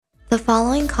The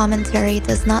following commentary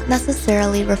does not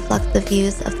necessarily reflect the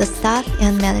views of the staff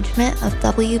and management of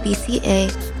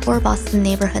WBCA or Boston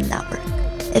Neighborhood Network.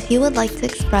 If you would like to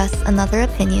express another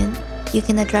opinion, you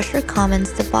can address your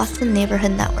comments to Boston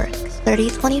Neighborhood Network,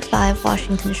 3025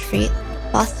 Washington Street,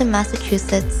 Boston,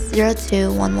 Massachusetts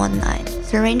 02119.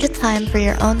 To arrange a time for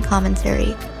your own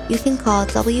commentary, you can call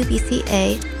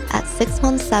WBCA at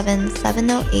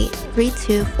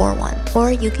 617-708-3241,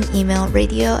 or you can email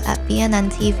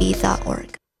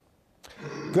radio@bnntv.org.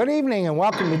 Good evening and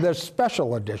welcome to this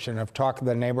special edition of Talk of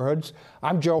the Neighborhoods.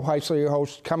 I'm Joe Heisler, your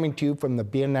host, coming to you from the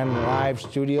BNN Live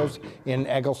studios in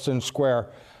Eggleston Square,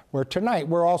 where tonight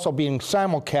we're also being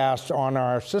simulcast on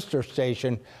our sister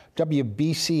station,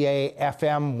 WBCA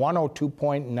FM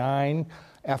 102.9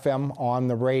 FM on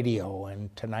the radio.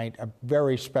 And tonight, a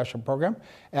very special program.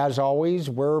 As always,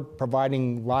 we're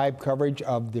providing live coverage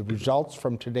of the results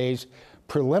from today's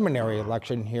preliminary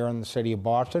election here in the city of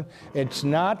Boston. It's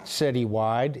not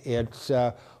citywide. It's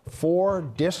 4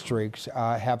 districts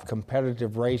have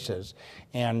competitive races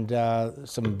and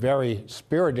some very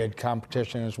spirited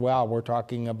competition as well. We're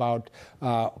talking about,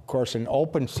 of course, an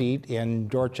open seat in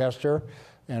Dorchester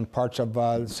and parts of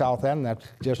the South End. That's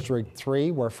District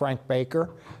 3, where Frank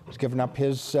Baker has given up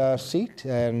his seat.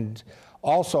 And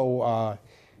also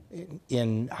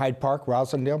in Hyde Park,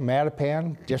 Roslindale,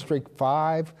 Mattapan, District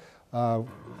 5,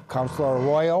 Councilor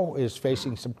Arroyo is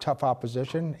facing some tough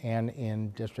opposition. And in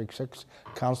District 6,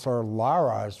 Councilor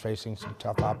Lara is facing some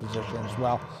tough opposition as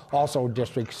well. Also,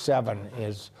 District 7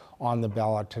 is on the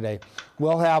ballot today.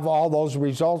 We'll have all those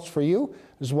results for you,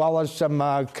 as well as some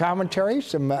commentary,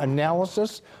 some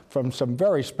analysis from some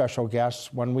very special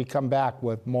guests when we come back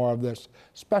with more of this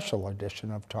special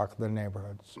edition of Talk of the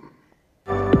Neighborhoods.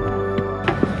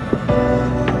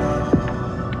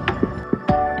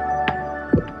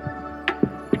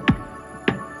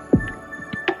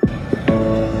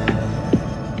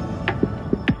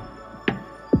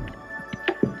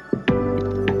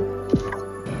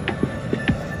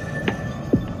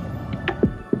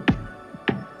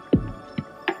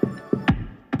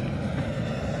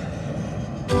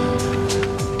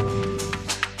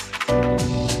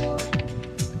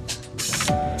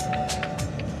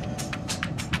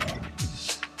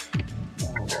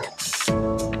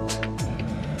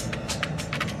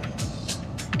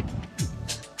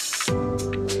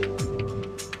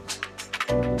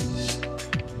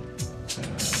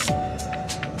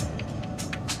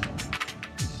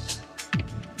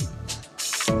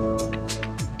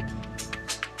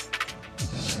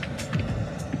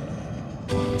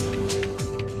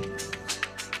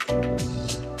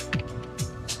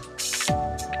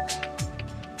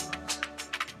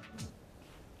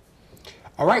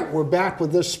 All right, we're back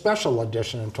with this special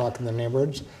edition of Talking the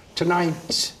Neighborhoods.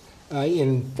 Tonight,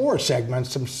 in 4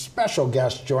 segments, some special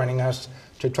guests joining us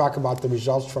to talk about the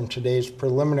results from today's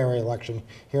preliminary election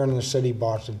here in the city of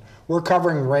Boston. We're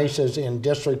covering races in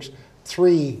districts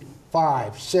 3,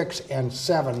 5, 6, and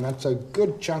 7. That's a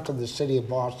good chunk of the city of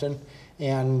Boston,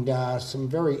 and some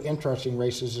very interesting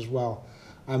races as well.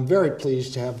 I'm very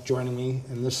pleased to have joining me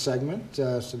in this segment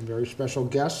some very special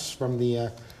guests from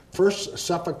the 1st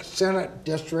Suffolk Senate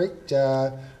District,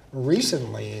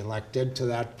 recently elected to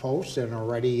that post and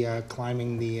already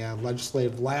climbing the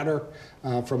legislative ladder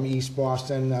from East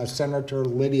Boston. Senator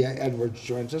Lydia Edwards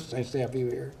joins us. Nice to have you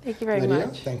here. Thank you very Lydia,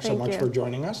 much. Thanks so much for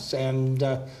joining us. And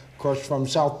of course, from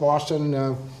South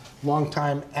Boston,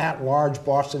 longtime at-large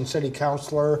Boston City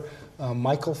Councilor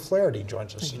Michael Flaherty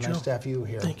joins us. Thank you, nice Joe. to have you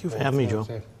here. Thank you for having me, Joe.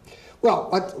 Well,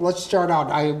 let's start out.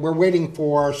 We're waiting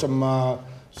for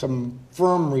some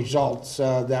firm results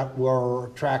that we're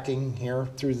tracking here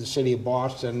through the city of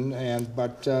Boston.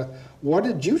 But what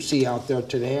did you see out there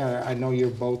today? I know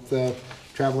you're both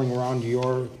traveling around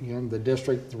the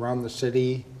district, around the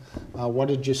city. What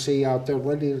did you see out there?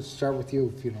 Lydia, let's start with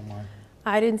you, if you don't mind.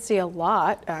 I didn't see a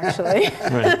lot, actually.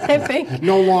 I think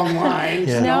no long lines.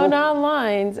 Yeah. No, not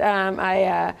lines.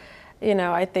 I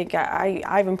think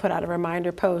I even put out a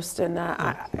reminder post, and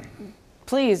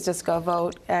please just go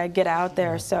vote, get out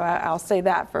there. So I'll say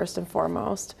that first and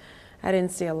foremost. I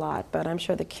didn't see a lot, but I'm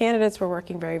sure the candidates were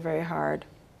working very, very hard.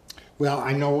 Well,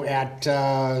 I know at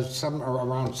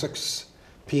around 6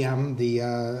 p.m.,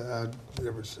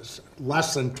 there was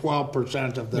less than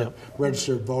 12% of the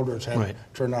registered voters had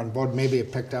turned out and voted. Maybe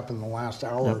it picked up in the last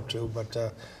hour or two, but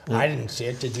I didn't see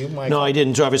it. Did you, Michael? No, I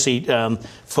didn't. Obviously,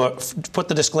 put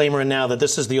the disclaimer in now that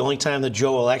this is the only time that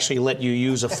Joe will actually let you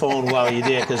use a phone while you're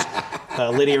there, because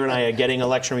Lydia and I are getting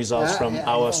election results from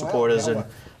our supporters, and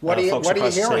What are you folks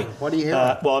across the hearing? city. What are you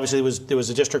hearing? Well, obviously there was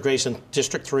a district race in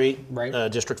District 3,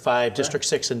 Right. District 5, District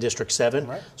 6, and District 7.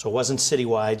 Right. So it wasn't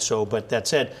citywide. So, but that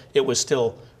said, it was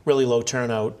still really low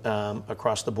turnout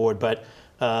across the board. But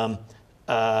I'm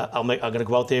going to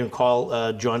go out there and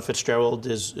call John Fitzgerald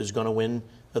is going to win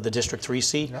the District 3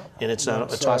 seat, and it's a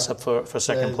toss-up for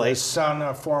second place. The son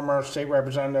of former state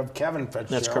representative Kevin Fitzgerald.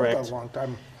 That's correct. A long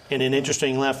time. And an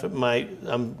interesting laugh,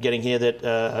 I'm getting here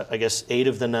that I guess 8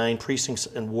 of the 9 precincts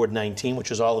in Ward 19,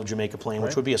 which is all of Jamaica Plain,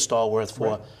 which would be a stalwart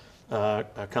for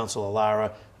Councilor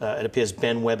Lara. It appears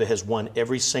Ben Weber has won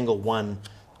every single one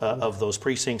of those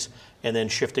precincts. And then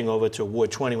shifting over to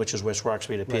Ward 20, which is West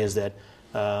Roxbury, it appears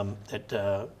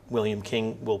that William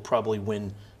King will probably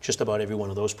win just about every one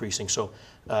of those precincts. So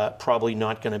probably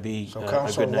not going to be a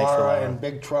Councilor good night for Lara Lara. in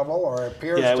big trouble, or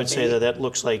appears to be? Yeah, I would say that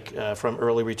looks like from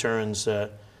early returns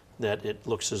that it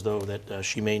looks as though that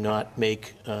she may not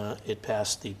make it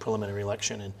past the preliminary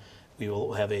election, and we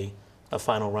will have a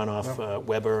final runoff,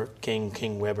 Weber,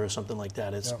 King, Weber, something like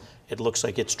that. It looks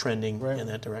like it's trending in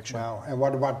that direction. Wow. And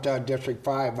what about District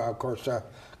 5? Of course,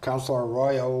 Councilor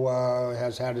Arroyo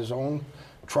has had his own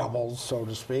troubles, so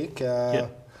to speak.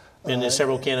 And there's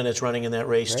several candidates running in that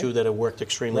race, too, that have worked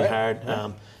extremely hard.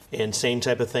 And same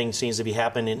type of thing seems to be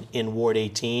happening in Ward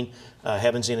 18.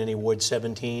 Haven't seen any Ward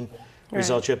 17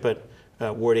 results yet, but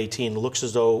Ward 18 looks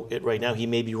as though right now he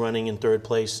may be running in third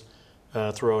place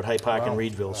throughout Hyde Park and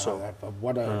Reedville. So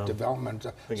what a development.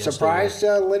 Surprised,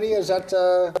 Lydia? Is that...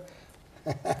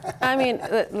 I mean,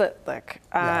 look,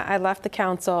 I left the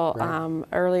council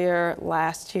earlier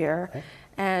last year. Right.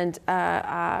 And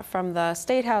from the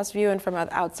State House view and from an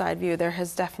outside view, there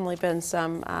has definitely been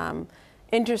some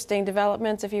interesting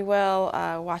developments, if you will,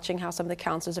 watching how some of the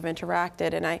councils have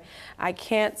interacted. And I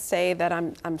can't say that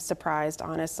I'm surprised,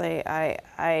 honestly.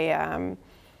 I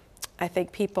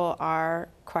think people are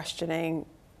questioning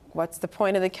what's the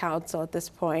point of the council at this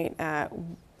point.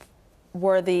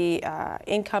 Were the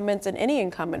incumbents, and any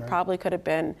incumbent probably could have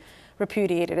been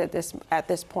repudiated at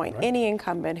this point. Right. Any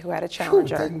incumbent who had a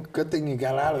challenger. Good thing you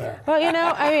got out of there. Well,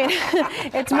 I mean,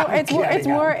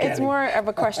 it's more of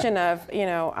a question of,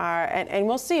 and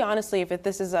we'll see honestly if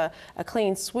this is a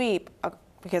clean sweep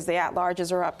because the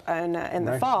at-larges are up in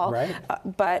the fall. Right.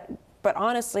 But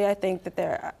honestly, I think that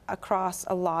they're across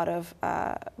a lot of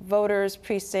voters,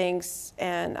 precincts,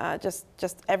 and just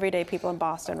everyday people in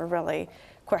Boston are really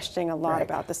questioning a lot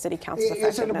about the city council's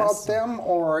effectiveness. Is it about them,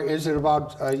 or is it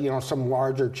about some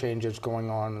larger changes going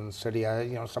on in the city?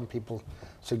 Some people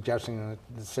suggesting that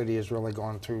the city is really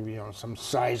going through some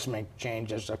seismic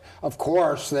changes. Of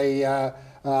course, they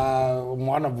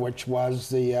one of which was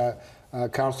the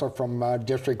councilor from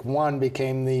District 1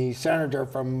 became the senator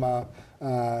from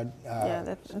the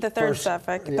third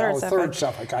Suffolk. Third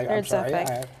Suffolk. I'm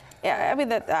sorry. Yeah, I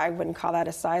mean, I wouldn't call that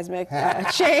a seismic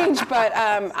change, but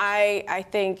I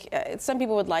think some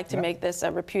people would like to make this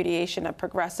a repudiation of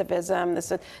progressivism.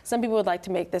 Some people would like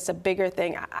to make this a bigger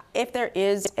thing. If there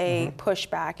is a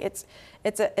pushback, it's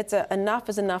enough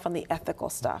is enough on the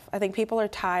ethical stuff. I think people are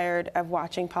tired of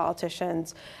watching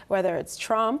politicians, whether it's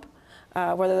Trump,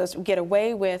 whether those get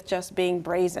away with just being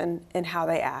brazen in how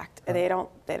they act. They don't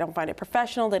find it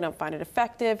professional. They don't find it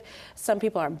effective. Some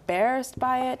people are embarrassed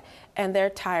by it, and they're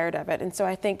tired of it. And so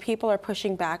I think people are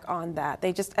pushing back on that.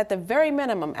 They just, at the very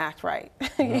minimum, act right.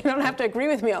 You don't have to agree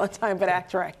with me all the time, but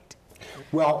act right.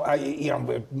 Well,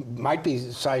 it might be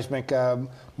seismic.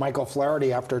 Michael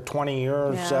Flaherty, after 20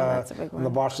 years in the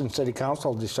Boston City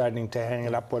Council, deciding to hang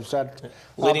it up. Was that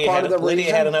Lydia part of the reason?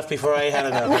 Lydia had enough before I had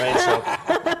enough, right?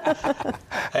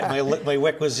 So my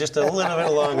wick was just a little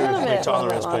bit longer than my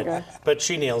tolerance, but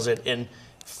she nails it. And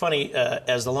funny,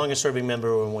 as the longest-serving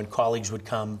member, when colleagues would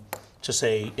come to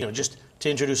say, just to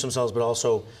introduce themselves, but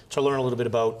also to learn a little bit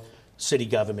about city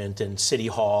government and city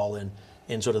hall and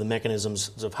sort of the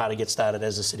mechanisms of how to get started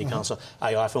as a city council,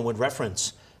 I often would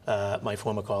reference my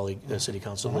former colleague, City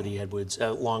Councilor Lydia Edwards,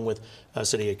 along with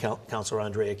City Councilor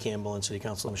Andrea Campbell and City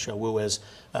Councilor Michelle Wu, as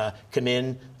come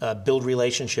in, build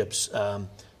relationships,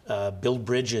 build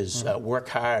bridges, work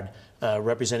hard,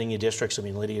 representing your districts. I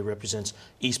mean, Lydia represents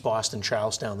East Boston,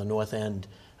 Charlestown, the North End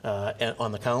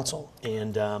on the council,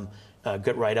 and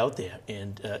got right out there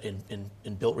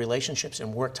and built relationships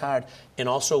and worked hard, and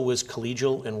also was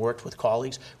collegial and worked with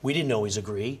colleagues. We didn't always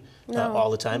agree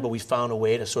all the time, but we found a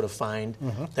way to sort of find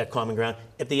that common ground.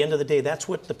 At the end of the day, that's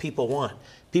what the people want.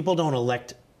 People don't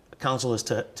elect council is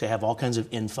to have all kinds of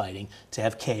infighting, to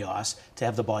have chaos, to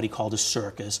have the body called a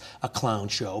circus, a clown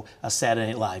show, a Saturday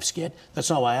Night Live skit. That's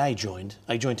not why I joined.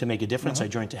 I joined to make a difference. I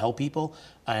joined to help people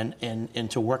and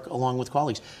to work along with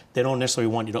colleagues. They don't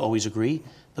necessarily want you to always agree,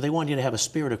 but they want you to have a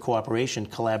spirit of cooperation,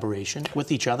 collaboration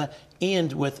with each other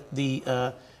and with the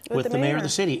mayor of the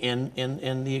city and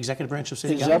the executive branch of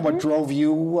city Is government. that what drove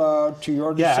you to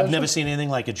your decision? Yeah, I've never seen anything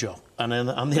like it, Joe. And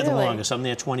I'm there the longest. I'm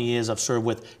there 20 years. I've served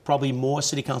with probably more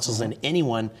city councils than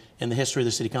anyone in the history of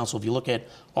the city council. If you look at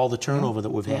all the turnover that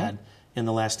we've had in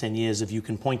the last 10 years, if you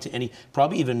can point to any,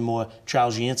 probably even more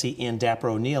Charles Yancey and Dapper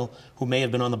O'Neill, who may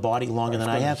have been on the body longer than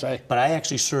I have. But I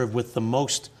actually served with the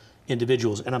most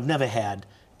individuals, and I've never had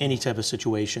any type of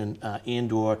situation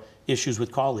and/or issues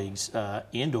with colleagues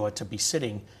and/or to be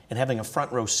sitting and having a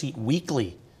front row seat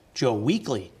weekly, Joe,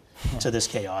 weekly to this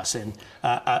chaos. And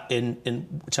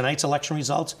in tonight's election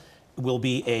results will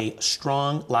be a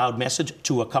strong, loud message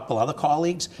to a couple other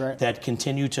colleagues that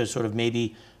continue to sort of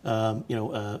maybe,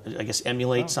 I guess,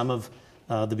 emulate some of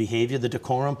the behavior, the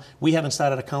decorum. We haven't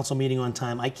started a council meeting on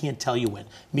time. I can't tell you when.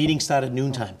 Meeting started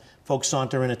noontime. Folks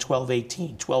saunter in at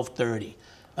 12:18,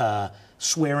 12:30.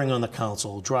 Swearing on the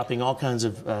council, dropping all kinds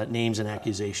of names and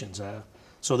accusations.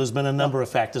 So there's been a number of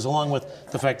factors, along with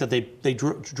the fact that they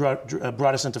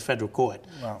brought us into federal court.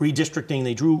 Wow. Redistricting,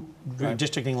 they drew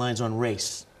redistricting lines on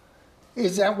race.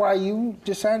 Is that why you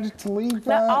decided to leave?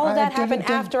 No, all of that happened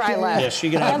after I left. Yes,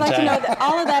 you're gonna have I'd like to know that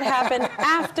all of that happened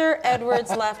after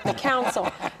Edwards left the council.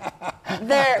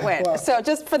 There it went. So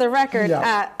just for the record,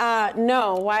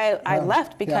 no, why I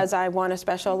left because I won a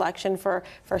special election for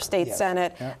state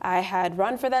senate. I had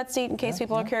run for that seat in case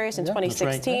people are curious in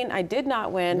 2016. Right. I did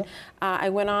not win. I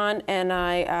went on and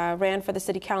I ran for the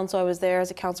city council. I was there as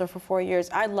a councilor for 4 years.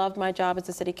 I loved my job as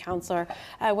a city councilor.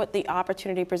 What the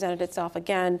opportunity presented itself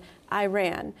again, I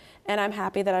ran, and I'm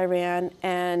happy that I ran.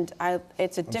 And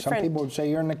it's a different. Some people would say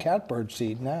you're in the catbird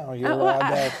seat now. You're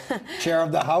the chair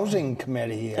of the housing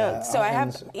committee. So I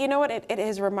have, you know what? It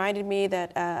has reminded me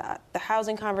that the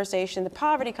housing conversation, the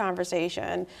poverty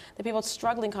conversation, the people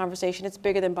struggling conversation, it's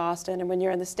bigger than Boston. And when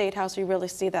you're in the State House, you really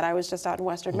see that. I was just out in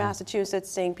Western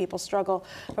Massachusetts, seeing people struggle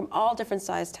from all different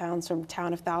sized towns, from a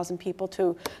town of 1,000 people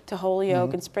to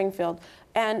Holyoke and Springfield,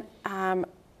 and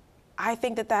I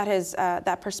think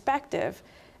that perspective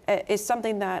is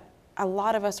something that a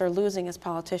lot of us are losing as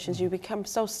politicians. You become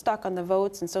so stuck on the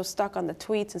votes and so stuck on the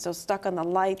tweets and so stuck on the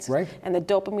lights and the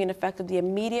dopamine effect of the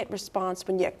immediate response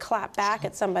when you clap back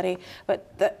at somebody.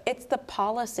 But it's the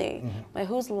policy. Like,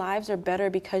 whose lives are better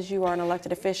because you are an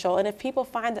elected official? And if people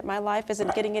find that my life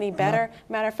isn't getting any better,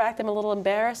 matter of fact, I'm a little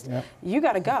embarrassed, you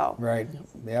got to go. Right.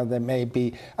 Yeah, that may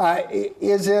be.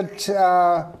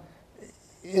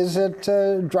 Is it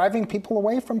driving people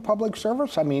away from public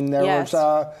service? I mean, there's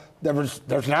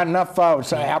not enough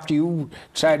after you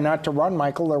decided not to run,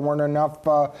 Michael. There weren't enough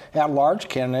at-large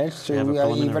candidates to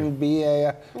even be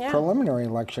a preliminary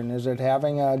election. Is it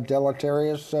having a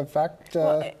deleterious effect?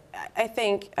 Well, I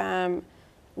think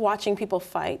watching people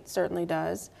fight certainly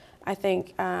does. I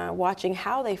think watching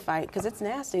how they fight, because it's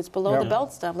nasty, it's below the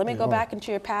belt stuff. Let me go back into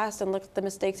your past and look at the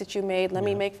mistakes that you made. Let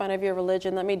me make fun of your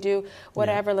religion. Let me do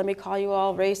whatever. Let me call you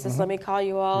all racist. Let me call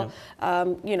you all,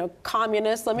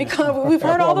 communist. Let me call. We've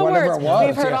heard all the words.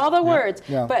 We've heard all the words.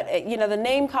 But the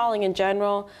name calling in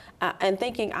general, and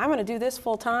thinking I'm going to do this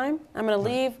full time. I'm going to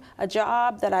leave a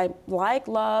job that I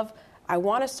love. I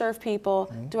want to serve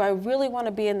people. Do I really want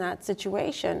to be in that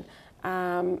situation?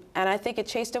 And I think it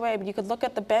chased away. But you could look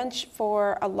at the bench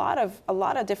for a lot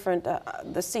of different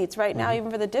the seats right now,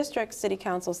 even for the district city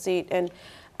council seat, and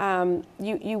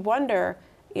you wonder,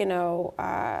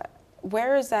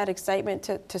 where is that excitement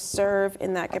to serve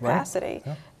in that capacity?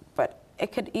 But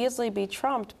it could easily be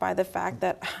trumped by the fact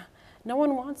that no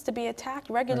one wants to be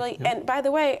attacked regularly. And by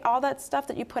the way, all that stuff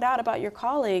that you put out about your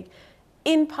colleague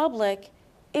in public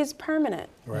is permanent.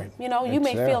 Right. You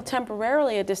may feel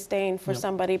temporarily a disdain for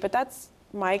somebody, but that's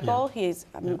Michael. He's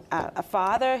a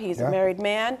father. He's a married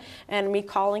man, and me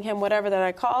calling him whatever that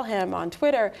I call him on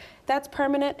Twitter, that's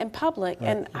permanent and public,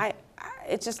 and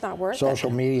it's just not worth it. Social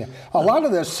media. A lot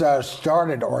of this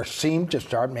started or seemed to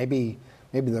start. Maybe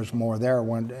there's more there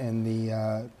in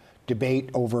the debate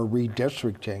over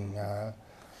redistricting.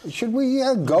 Should we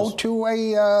go to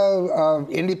a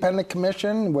independent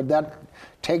commission? Would that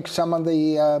take some of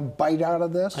the bite out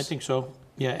of this? I think so.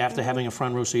 Yeah, after having a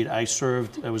front row seat, I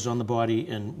was on the body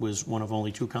and was one of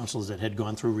only 2 councilors that had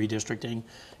gone through redistricting,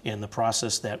 and the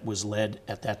process that was led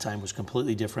at that time was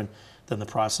completely different than the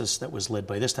process that was led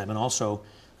by this time. And also,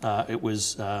 it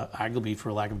was arguably,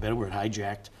 for lack of a better word,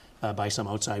 hijacked by some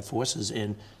outside forces,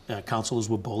 and councilors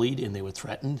were bullied and they were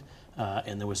threatened,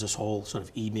 and there was this whole sort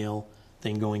of email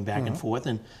thing going back and forth,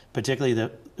 and particularly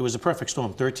it was a perfect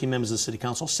storm. 13 members of the city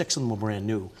council, 6 of them were brand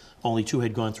new. Only 2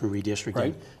 had gone through redistricting.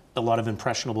 Right. A lot of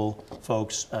impressionable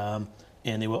folks,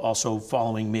 and they were also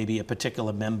following maybe a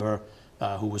particular member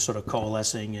who was sort of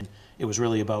coalescing, and it was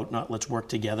really about not let's work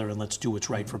together and let's do what's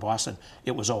right for Boston.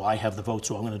 It was, I have the vote,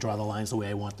 so I'm going to draw the lines the way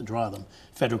I want to draw them.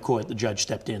 Federal court, the judge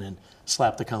stepped in and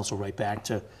slapped the council right back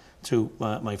to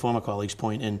my former colleague's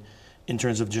point, and in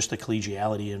terms of just the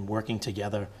collegiality and working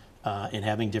together and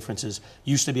having differences.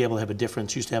 Used to be able to have a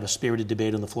difference, used to have a spirited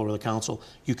debate on the floor of the council.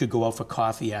 You could go out for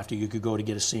coffee after, you could go to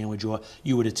get a sandwich, or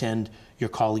you would attend your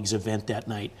colleague's event that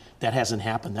night. That hasn't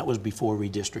happened. That was before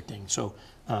redistricting. So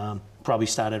probably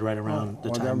started right around the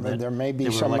time that there may be they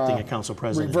were some electing a council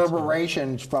president.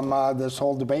 reverberations from this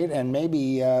whole debate, and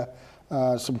maybe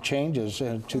some changes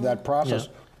to that process.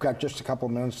 Yeah. We've got just a couple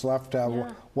of minutes left.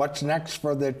 What's next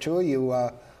for the two of you?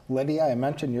 Lydia, I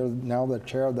mentioned you're now the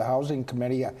chair of the Housing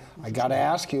Committee. I got to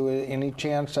ask you, any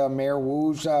chance Mayor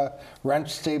Wu's rent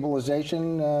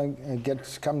stabilization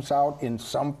comes out in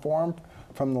some form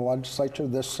from the legislature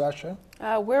this session?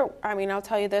 I'll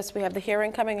tell you this, we have the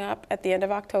hearing coming up at the end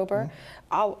of October.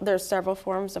 There's several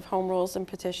forms of home rules and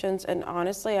petitions, and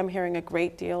honestly, I'm hearing a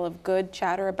great deal of good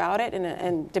chatter about it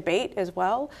and debate as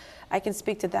well. I can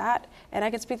speak to that, and I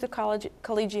can speak to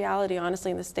collegiality, honestly,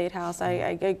 in the State House.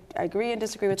 I agree and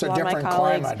disagree with a lot of my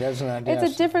colleagues. It's a different climate, isn't it?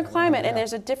 It's a different climate, and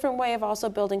there's a different way of also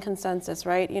building consensus,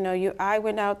 right? You know, I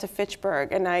went out to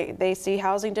Fitchburg, and they see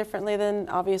housing differently than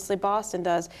obviously Boston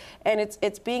does, and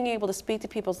it's being able to speak to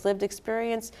people's lived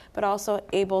experience, but also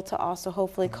able to also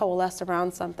hopefully coalesce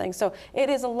around something. So it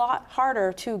is a lot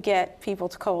harder to get people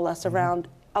to coalesce around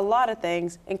a lot of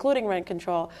things, including rent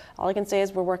control. All I can say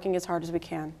is we're working as hard as we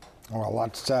can. Well,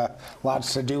 lots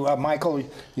to do. Michael,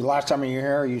 last time you were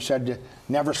here, you said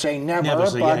never say never. Never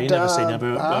say, you never say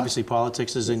never. Obviously,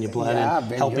 politics is in your blood,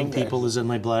 and helping people is in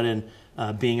my blood,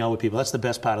 and being out with people. That's the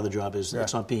best part of the job. It's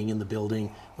not being in the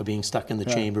building or being stuck in the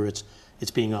chamber.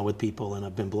 It's being out with people, and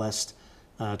I've been blessed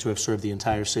to have served the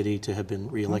entire city, to have been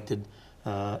reelected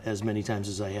as many times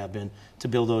as I have been, to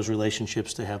build those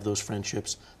relationships, to have those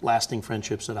friendships, lasting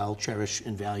friendships that I'll cherish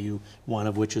and value, one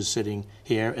of which is sitting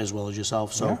here as well as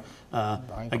yourself. So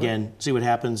again, see what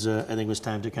happens. I think it was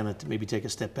time to kind of maybe take a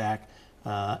step back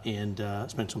and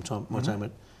spend some more time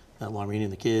with Laureen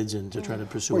and the kids, and to try to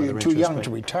pursue other interests. You're too young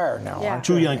to retire now, aren't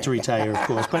you? Too young to retire, of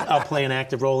course, but I'll play an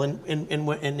active role in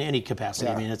any capacity.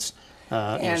 I mean, it's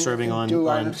serving on committees. Do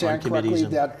I understand correctly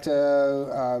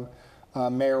that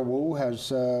Mayor Wu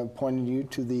has appointed you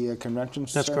to the convention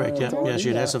center? That's correct, yeah. Authority? Yeah,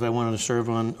 she'd asked if I wanted to serve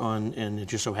on, and it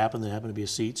just so happened there happened to be a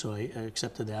seat, so I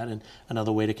accepted that, and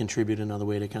another way to contribute, another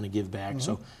way to kind of give back.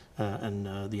 So, and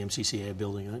the MCCA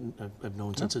building, I've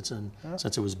known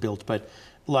since it was built, but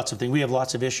lots of things. We have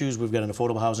lots of issues. We've got an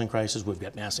affordable housing crisis. We've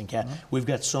got mass and cat. We've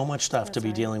got so much stuff to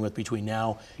be dealing with between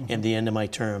now and the end of my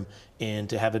term, and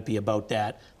to have it be about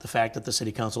that, the fact that the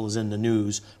city council is in the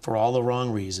news for all the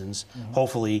wrong reasons,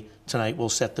 hopefully tonight will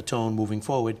set the tone moving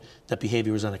forward that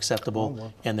behavior is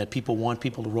unacceptable, and that people want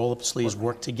people to roll up the sleeves,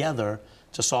 work together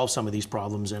to solve some of these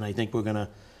problems. And I think we're going to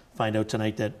find out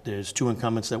tonight that there's 2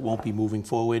 incumbents that won't be moving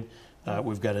forward.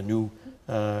 We've got a new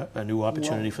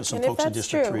opportunity for some folks in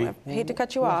District 3. I hate to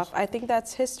cut you off. I think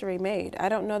that's history made. I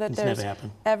don't know that there's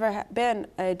ever been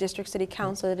a district city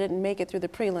council that didn't make it through the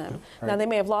prelim. Now, they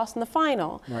may have lost in the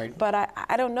final, but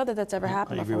I don't don't know that that's ever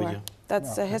happened I agree before. with you.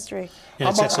 That's a history.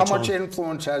 How much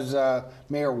influence has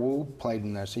Mayor Wu played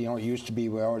in this? You know, it used to be,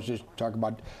 we always just talk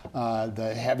about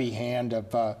the heavy hand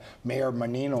of Mayor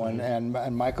Menino,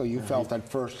 and Michael, you felt that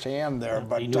firsthand there.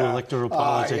 But he knew electoral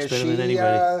politics better than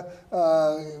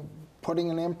anybody.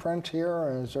 Putting an imprint here,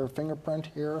 or is there a fingerprint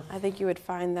here? I think you would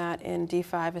find that in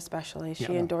D5 especially.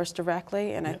 She endorsed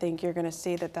directly, and I think you're going to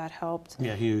see that helped.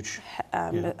 Yeah, huge.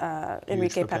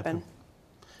 Enrique Pepin.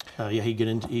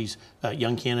 He's a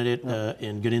young candidate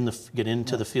and get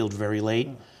into the field very late.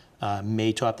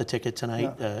 May top the ticket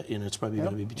tonight, and it's probably going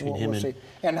to be between him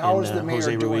and how is the mayor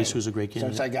Jose doing, Ruiz, who's a great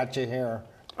candidate. Since I got you here?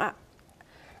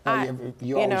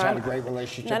 You always had a great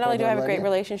relationship with her. Not only do I have a great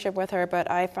relationship with her, but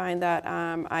I find that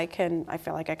I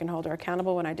feel like I can hold her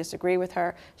accountable when I disagree with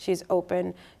her. She's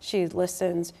open, she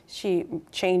listens, she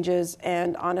changes,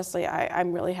 and honestly,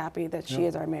 I'm really happy that she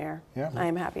is our mayor. I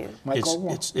am happy.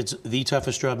 It's the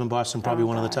toughest job in Boston, probably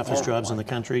one of the toughest jobs in the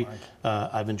country.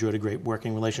 I've enjoyed a great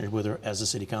working relationship with her as a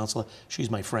city councilor.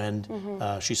 She's my friend.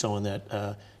 She's someone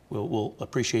that will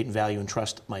appreciate and value and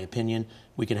trust my opinion.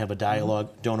 We can have a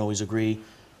dialogue, don't always agree,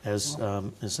 as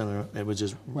Senator Edwards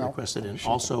has requested, and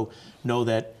also know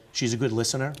that she's a good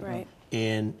listener. Right.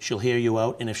 and she'll hear you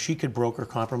out. And if she could broker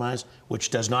compromise, which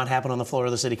does not happen on the floor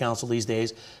of the city council these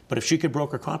days, but if she could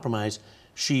broker compromise,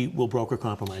 she will broker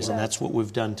compromise, and that's what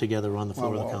we've done together on the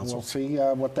floor of the council. We'll see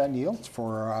what that yields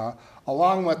for.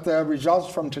 Along with the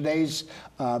results from today's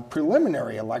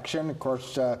preliminary election, of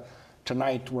course,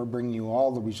 tonight we're bringing you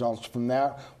all the results from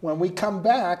that. When we come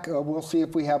back, we'll see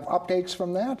if we have updates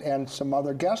from that and some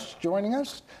other guests joining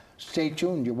us. Stay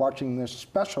tuned. You're watching this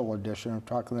special edition of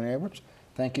Talk of the Neighbors.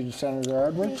 Thank you to Senator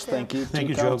Edwards. Thank you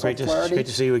to Joe. Great to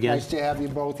see you again. Nice to have you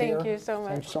both here. Thank you so much.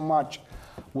 Thanks so much.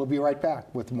 We'll be right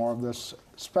back with more of this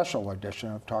special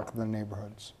edition of Talk of the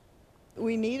Neighborhoods.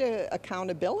 We need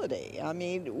accountability. I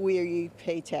mean, we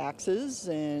pay taxes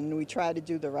and we try to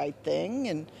do the right thing,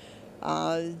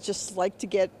 and just like to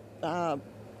get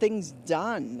things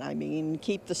done. I mean,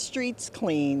 keep the streets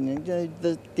clean,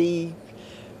 the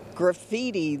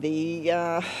graffiti,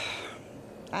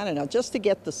 I don't know, just to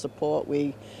get the support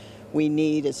we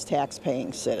need as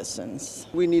tax-paying citizens.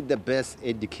 We need the best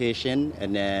education,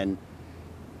 and then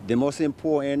the most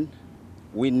important,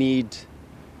 we need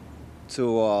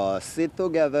to sit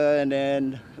together and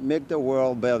then make the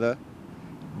world better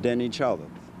than each other.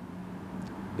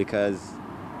 Because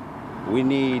we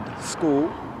need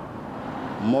school,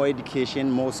 more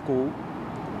education, more school,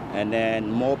 and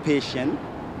then more patience,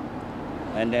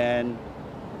 and then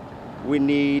we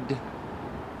need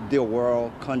the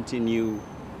world continue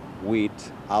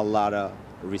with a lot of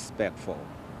respect for.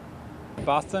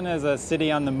 Boston is a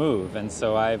city on the move, and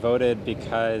so I voted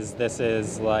because this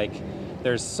is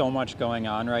there's so much going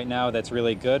on right now that's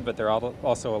really good, but there are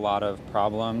also a lot of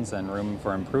problems and room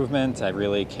for improvement. I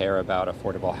really care about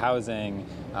affordable housing,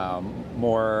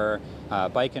 more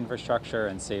bike infrastructure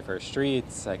and safer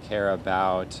streets. I care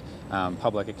about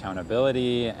public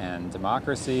accountability and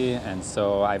democracy, and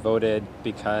so I voted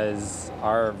because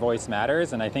our voice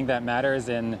matters, and I think that matters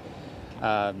in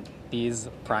these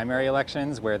primary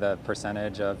elections where the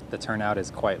percentage of the turnout is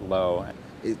quite low.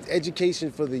 Education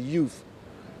for the youth,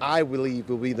 I believe,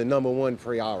 will be the #1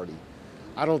 priority.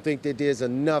 I don't think that there's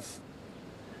enough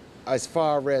as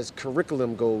far as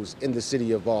curriculum goes in the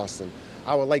city of Boston.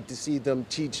 I would like to see them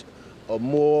teach a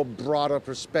more broader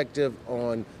perspective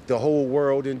on the whole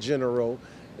world in general,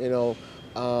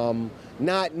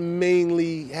 not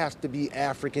mainly have to be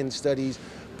African studies,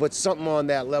 but something on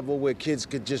that level where kids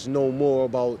could just know more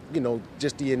about,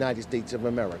 just the United States of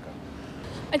America.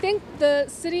 I think the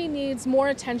city needs more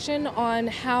attention on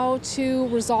how to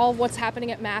resolve what's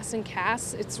happening at Mass and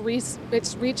Cass. It's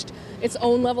reached its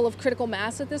own level of critical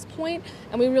mass at this point,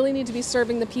 and we really need to be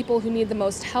serving the people who need the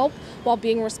most help while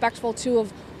being respectful, too,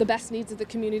 of the best needs of the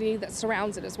community that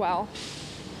surrounds it as well.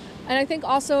 And I think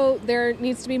also there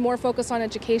needs to be more focus on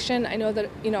education. I know that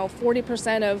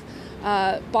 40% of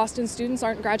Boston students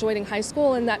aren't graduating high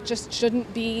school, and that just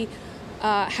shouldn't be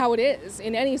how it is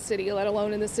in any city, let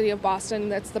alone in the city of Boston.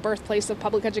 That's the birthplace of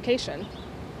public education.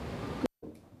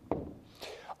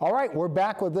 All right, we're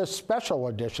back with this special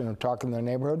edition of Talking the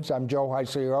Neighborhoods. I'm Joe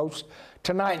Heisley, your host.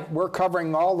 Tonight, we're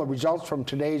covering all the results from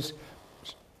today's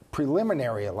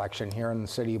preliminary election here in the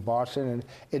city of Boston. And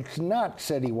it's not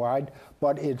citywide,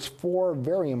 but it's 4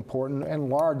 very important and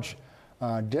large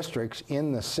districts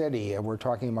in the city. We're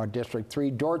talking about District 3,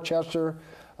 Dorchester,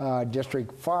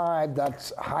 District 5,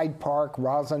 that's Hyde Park,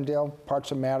 Roslindale,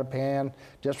 parts of Mattapan.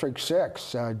 District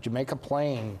 6, Jamaica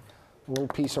Plain, a little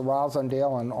piece of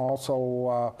Roslindale, and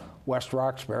also West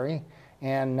Roxbury.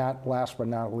 And last but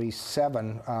not least,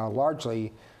 7,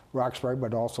 largely Roxbury,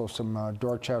 but also some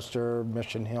Dorchester,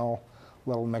 Mission Hill, a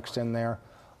little mixed in there.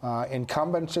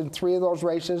 Incumbents in 3 of those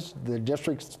races. The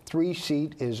District 3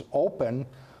 seat is open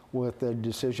with the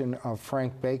decision of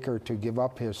Frank Baker to give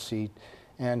up his seat.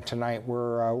 And tonight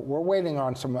we're waiting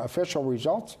on some official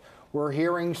results. We're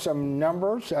hearing some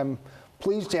numbers. I'm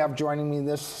pleased to have joining me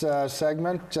this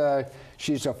segment.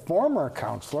 She's a former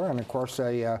counselor and, of course,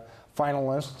 a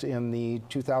finalist in the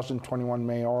 2021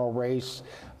 mayoral race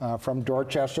from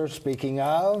Dorchester. Speaking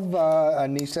of,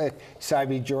 Anissa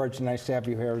Essaibi-George, nice to have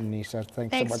you here, Anissa.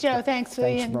 Thanks so much, Joe. Thanks for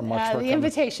the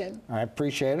invitation. I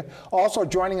appreciate it. Also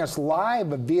joining us live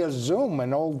via Zoom,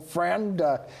 an old friend.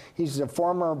 He's the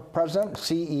former president,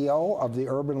 CEO of the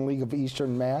Urban League of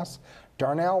Eastern Mass.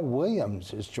 Darnell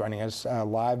Williams is joining us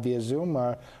live via Zoom.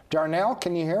 Darnell,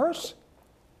 can you hear us?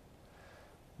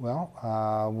 Well,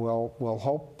 we'll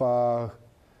hope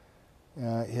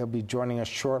he'll be joining us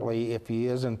shortly if he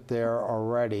isn't there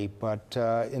already. But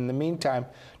in the meantime,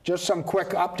 just some quick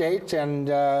updates. And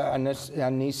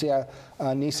Anissa,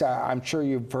 I'm sure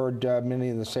you've heard many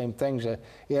of the same things.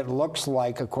 It looks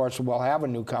like, of course, we'll have a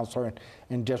new counselor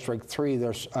in District 3.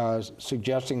 They're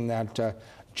suggesting that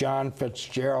John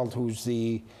Fitzgerald, who's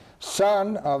the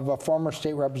son of a former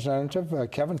state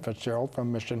representative, Kevin Fitzgerald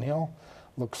from Mission Hill.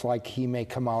 Looks like he may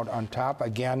come out on top.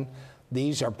 Again,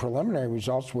 these are preliminary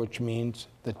results, which means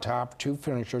the top 2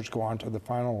 finishers go on to the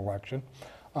final election.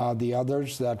 The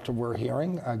others that we're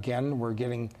hearing, again, we're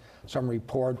getting some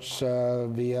reports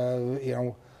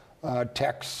via,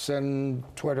 texts and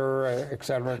Twitter, et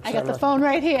cetera, et cetera. I got the phone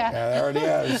right here. Yeah, there it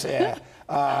is. Yeah.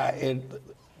 It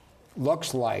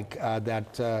looks like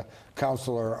that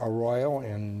Councilor Arroyo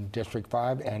in District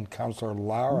 5 and Councilor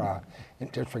Lara in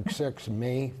District 6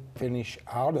 may finish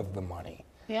out of the money.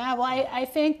 Yeah, well, I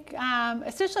think,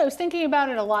 essentially, I was thinking about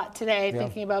it a lot today,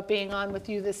 thinking about being on with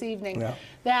you this evening,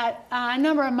 that a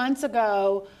number of months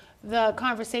ago, the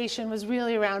conversation was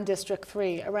really around District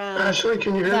 3, around... Ashley,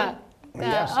 can you hear me?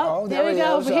 Yes. Oh, there we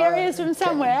go. Here he is from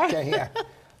somewhere. Okay.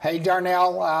 Hey,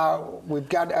 Darnell, we've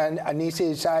got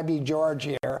Anisa Saibi George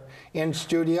here in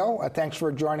studio. Thanks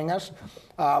for joining us.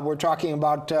 We're talking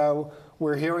about,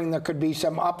 we're hearing there could be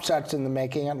some upsets in the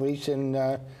making, at least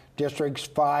in Districts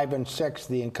 5 and 6.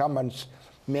 The incumbents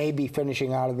may be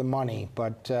finishing out of the money,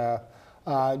 but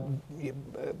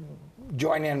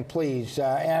join in, please.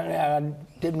 And I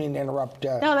didn't mean to interrupt.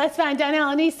 No, that's fine.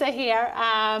 Darnell, Anisa here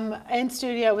in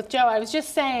studio with Joe. I was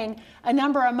just saying a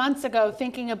number of months ago,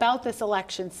 thinking about this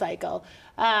election cycle,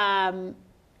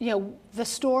 the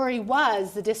story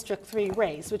was the District 3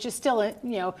 race, which is still,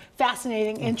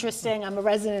 fascinating, interesting. I'm a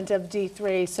resident of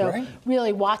D3, so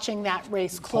really watching that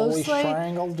race closely. Polish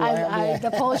triangle,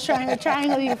 the Polish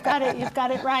triangle, you've got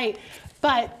it right.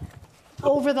 But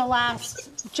over the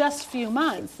last just few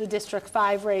months, the District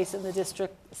 5 race and the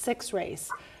District 6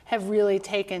 race have really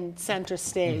taken center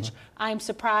stage. I'm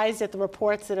surprised at the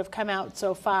reports that have come out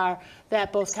so far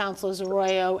that both Councilors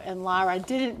Arroyo and Lara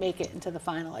didn't make it into the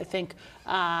final. I think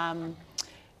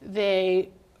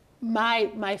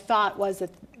my thought was that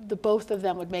the both of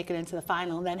them would make it into the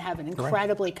final and then have an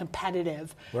incredibly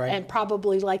competitive and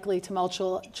probably likely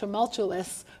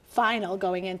tumultuous final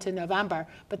going into November,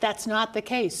 but that's not the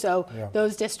case. So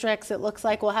those districts, it looks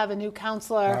like we'll have a new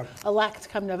councilor-elect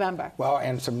come November. Well,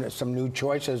 and some new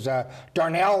choices.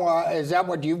 Darnell, is that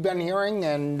what you've been hearing?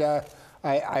 And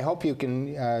I hope you can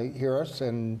hear us,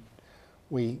 and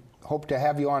we hope to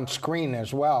have you on screen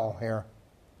as well here.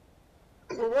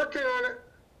 We're working on it.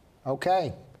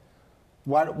 Okay.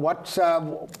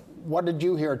 What did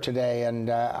you hear today? And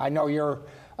I know you're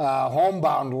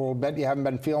homebound a little bit. You haven't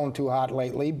been feeling too hot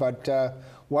lately, but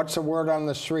what's the word on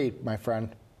the street, my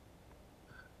friend?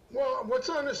 Well, what's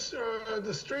on the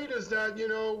street is that,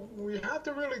 we have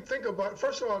to really think about,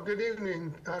 first of all, good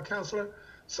evening, Councilor.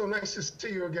 So nice to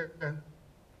see you again.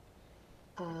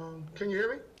 Can you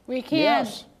hear me? We can.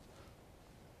 Yes.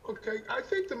 Okay, I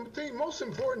think the most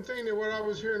important thing that what I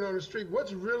was hearing on the street,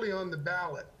 what's really on the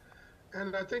ballot.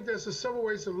 And I think there's several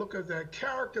ways to look at that.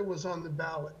 Character was on the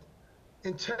ballot.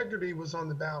 Integrity was on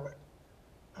the ballot.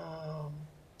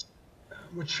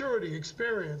 Maturity,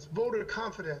 experience, voter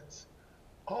confidence.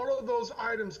 All of those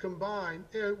items combined,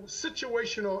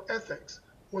 situational ethics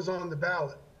was on the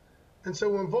ballot. And so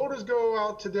when voters go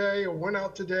out today or went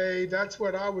out today, that's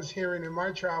what I was hearing in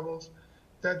my travels,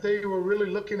 that they were really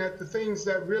looking at the things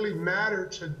that really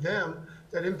mattered to them,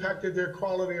 that impacted their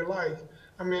quality of life.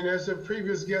 I mean, as the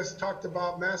previous guest talked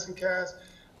about Masson Cass,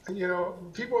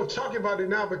 people are talking about it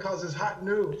now because it's hot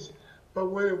news. But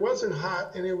when it wasn't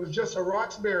hot and it was just a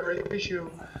Roxbury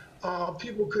issue,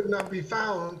 people could not be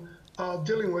found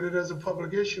dealing with it as a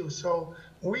public issue. So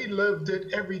we lived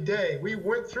it every day. We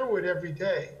went through it every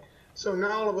day. So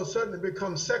now all of a sudden it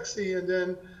becomes sexy, and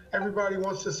then everybody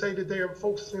wants to say that they are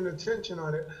focusing attention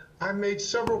on it. I made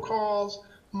several calls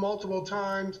multiple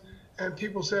times, and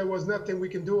people said there was nothing we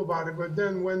can do about it. But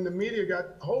then when the media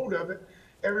got hold of it,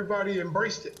 everybody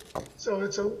embraced it. So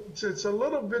it's a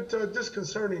little bit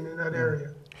disconcerting in that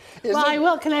area. Well, I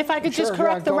will. If I could just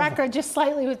correct the record just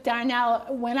slightly with Darnell.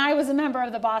 When I was a member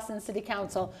of the Boston City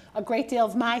Council, a great deal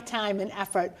of my time and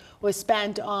effort was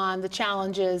spent on the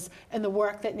challenges and the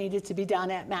work that needed to be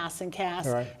done at Masson Cass,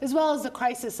 as well as the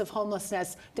crisis of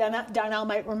homelessness. Darnell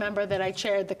might remember that I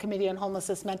chaired the Committee on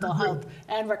Homelessness, Mental Health,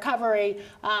 and Recovery,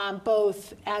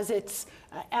 both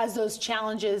as those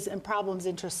challenges and problems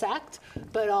intersect,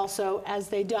 but also as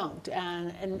they don't,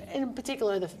 and in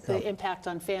particular the impact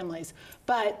on families.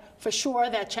 But for sure,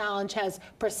 that challenge has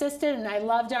persisted, and I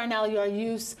love, Darnell, your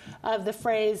use of the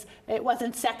phrase, it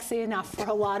wasn't sexy enough for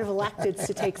a lot of electeds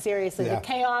to take seriously. The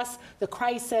chaos, the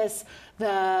crisis,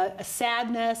 the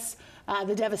sadness,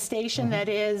 the devastation that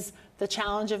is the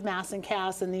challenge of Mass and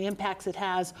Cass and the impacts it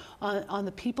has on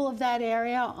the people of that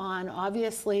area, on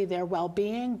obviously their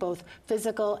well-being, both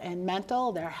physical and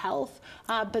mental, their health,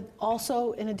 but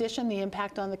also, in addition, the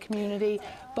impact on the community,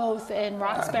 both in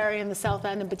Roxbury and the South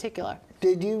End in particular.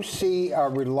 Did you see a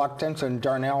reluctance, and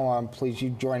Darnell, please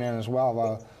you join in as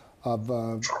well, of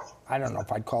I don't know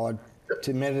if I'd call it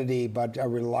timidity, but a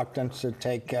reluctance to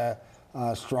take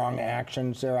strong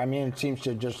actions there? I mean, it seems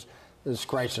to just, this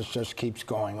crisis just keeps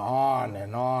going on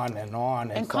and on and on.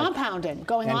 And compounding,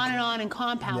 going on and on and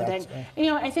compounding. You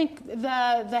know, I think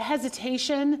the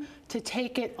hesitation to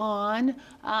take it on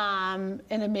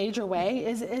in a major way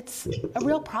it's a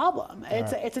real problem.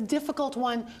 It's a difficult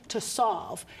one to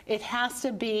solve. It has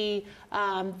to be,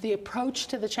 the approach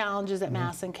to the challenges at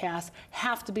Mass and Cass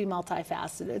have to be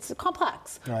multifaceted. It's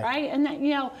complex, right? And that,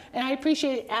 you know, and I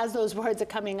appreciate as those words are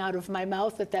coming out of my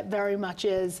mouth that very much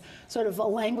is sort of a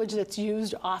language that's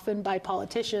used often by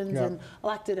politicians and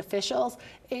elected officials.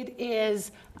 It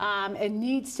is, it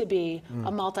needs to be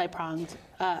a multi-pronged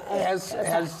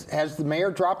Has the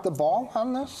mayor dropped the ball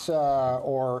on this,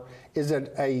 or is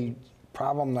it a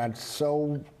problem that's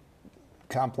so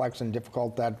complex and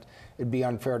difficult that it'd be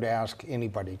unfair to ask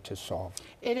anybody to solve?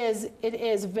 It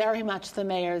is very much the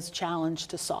mayor's challenge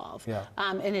to solve,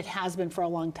 and it has been for a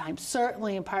long time,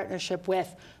 certainly in partnership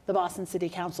with the Boston City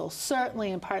Council,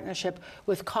 certainly in partnership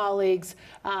with colleagues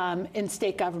in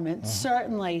state government,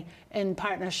 certainly in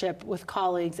partnership with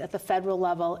colleagues at the federal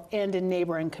level and in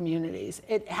neighboring communities.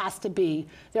 There has to be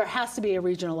a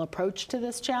regional approach to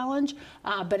this challenge,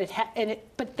 but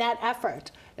that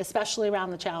effort, especially around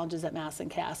the challenges at Mass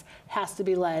and Cass, has to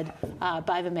be led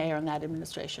by the mayor and that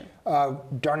administration.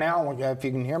 Darnell, if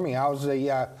you can hear me, how's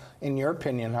in your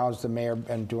opinion, how's the mayor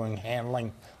been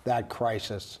handling that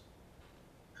crisis?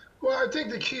 Well, I think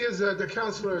the key is that the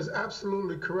councilor is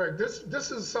absolutely correct.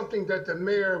 This is something that the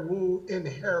mayor Wu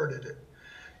inherited.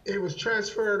 It was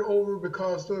transferred over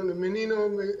because during the Menino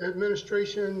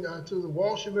administration to the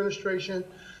Walsh administration,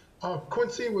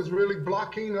 Quincy was really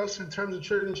blocking us in terms of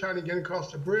children trying to get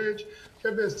across the bridge.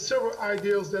 There have been several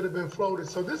ideals that have been floated.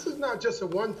 So this is not just a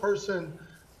one-person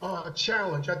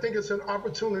challenge. I think it's an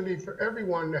opportunity for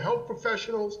everyone, the health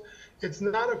professionals. It's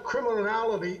not a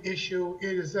criminality issue.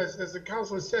 It is, as the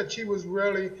councilor said, she was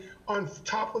really on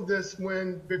top of this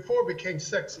before it became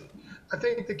sexy. I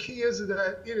think the key is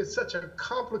that it is such a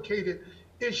complicated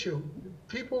issue.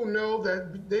 People know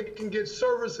that they can get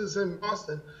services in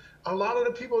Boston. A lot of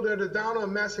the people that are down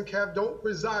on Mass and Cass don't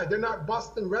reside. They're not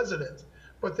Boston residents,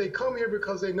 but they come here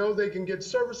because they know they can get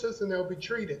services and they'll be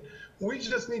treated. We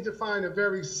just need to find a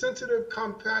very sensitive,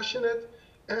 compassionate,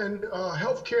 and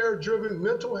healthcare-driven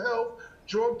mental health,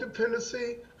 drug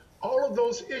dependency. All of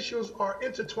those issues are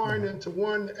intertwined into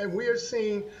one, and we are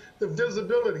seeing the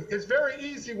visibility. It's very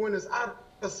easy when it's out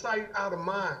of sight, out of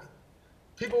mind.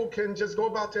 People can just go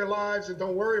about their lives and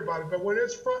don't worry about it. But when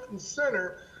it's front and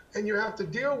center, and you have to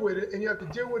deal with it, and you have to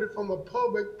deal with it from a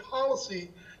public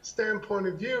policy standpoint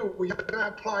of view, we have to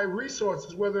apply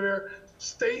resources, whether they're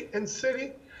state and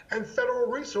city and federal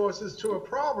resources to a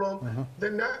problem,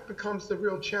 then that becomes the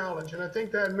real challenge. And I think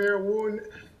that Mayor Wu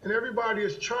and everybody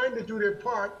is trying to do their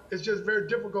part. It's just very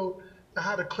difficult to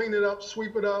how to clean it up,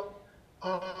 sweep it up,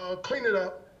 clean it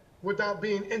up, without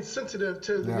being insensitive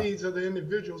to the needs of the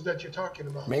individuals that you're talking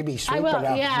about. Maybe sweep it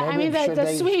up. Yeah, maybe I mean,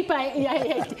 the sweep,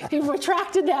 he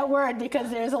retracted that word because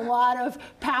there's a lot of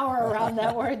power around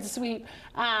that word sweep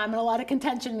and a lot of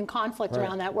contention and conflict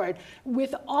around that word.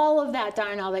 With all of that,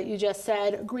 Darnell, that you just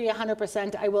said, agree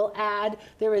 100%. I will add,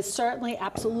 there is certainly,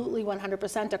 absolutely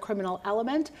 100% a criminal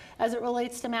element as it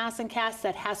relates to Mass and Cass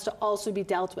that has to also be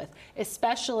dealt with,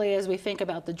 especially as we think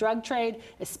about the drug trade,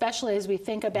 especially as we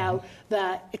think about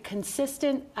the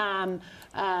consistent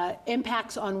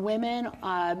impacts on women,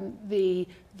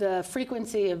 the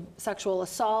frequency of sexual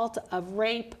assault, of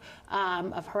rape,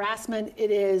 of harassment.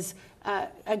 It is,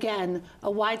 again,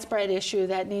 a widespread issue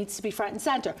that needs to be front and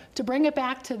center. To bring it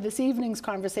back to this evening's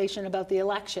conversation about the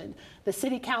election, the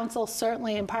City Council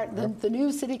certainly the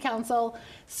new City Council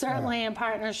certainly in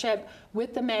partnership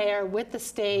with the mayor, with the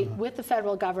state, with the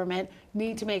federal government,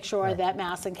 need to make sure that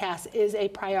Mass and Cass is a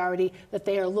priority, that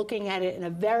they are looking at it in a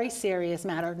very serious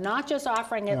manner, not just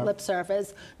offering it lip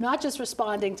service, not just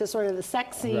responding to sort of the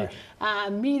sexy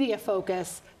media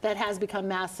focus that has become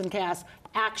Mass and Cass.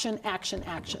 Action, action,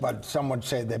 action. But some would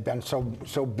say they've been so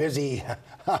busy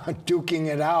duking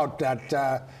it out that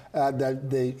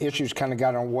the issues kind of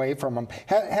got away from them.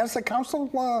 Has the council,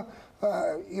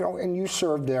 and you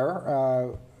served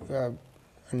there,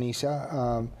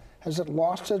 Anissa, has it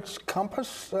lost its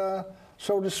compass,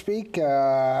 so to speak,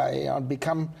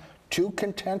 become too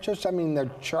contentious? I mean, the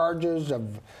charges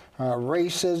of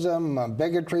racism,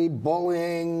 bigotry,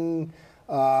 bullying.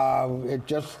 It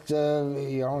just,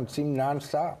 it seemed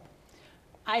nonstop.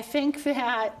 I think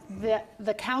that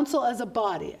the council as a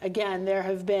body, again, there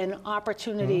have been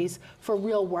opportunities for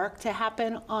real work to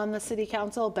happen on the city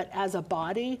council, but as a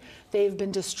body, they've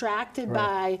been distracted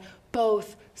by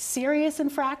both serious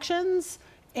infractions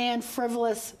and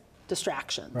frivolous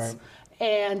distractions. Right.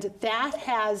 And that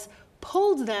has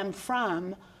pulled them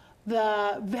from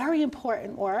the very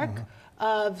important work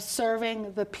of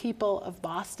serving the people of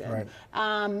Boston,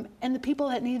 and the people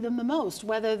that need them the most,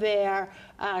 whether they're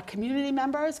community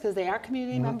members, because they are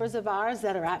community members of ours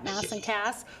that are at Mass and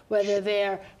Cass, whether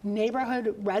they're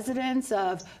neighborhood residents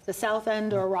of the South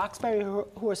End or Roxbury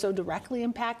who are so directly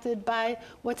impacted by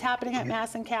what's happening at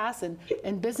Mass and Cass,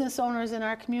 and business owners in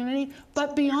our community.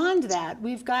 But beyond that,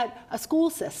 we've got a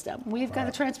school system, we've got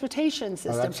a transportation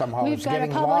system, we've got a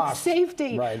public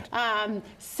safety,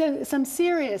 some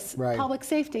serious public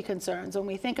safety concerns. When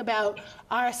we think about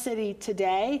our city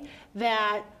today,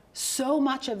 that so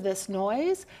much of this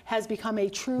noise has become a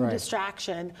true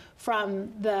distraction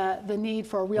from the need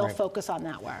for a real focus on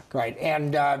that work. Right,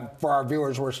 and for our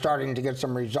viewers, we're starting to get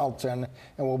some results in,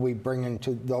 and we'll be bringing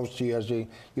those to you. As you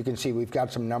can see, we've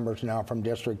got some numbers now from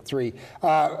District 3.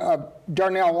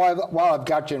 Darnell, while I've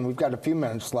got you, and we've got a few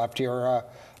minutes left here,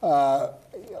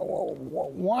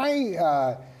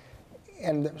 why...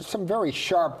 and some very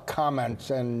sharp comments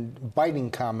and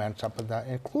biting comments up at that,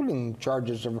 including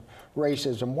charges of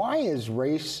racism. Why is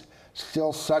race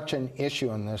still such an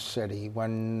issue in this city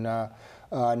when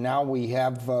now we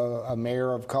have a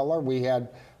mayor of color? We had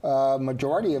a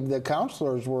majority of the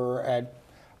councilors were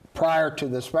prior to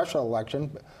the special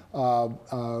election,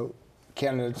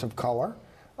 candidates of color.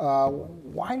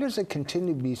 Why does it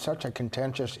continue to be such a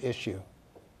contentious issue?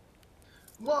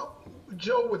 Well,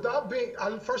 Joe, without being,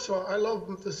 first of all, I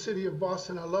love the city of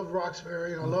Boston. I love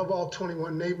Roxbury, and I love all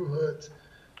 21 neighborhoods.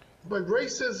 But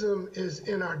racism is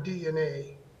in our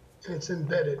DNA, and it's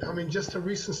embedded. I mean, just a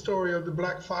recent story of the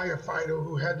black firefighter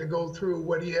who had to go through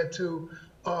what he had to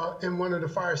in one of the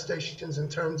fire stations in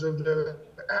terms of the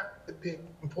acid being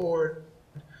poured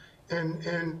and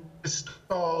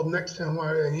installed next to him,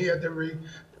 and he had to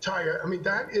retire. I mean,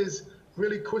 that is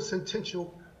really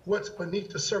quintessential what's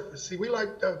beneath the surface. See, we like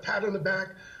a pat on the back,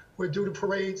 we do the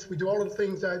parades, we do all of the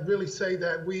things that really say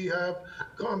that we have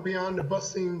gone beyond the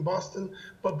busing Boston,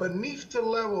 but beneath the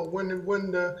level, when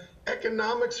the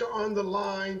economics are on the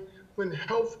line, when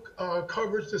health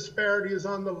coverage disparity is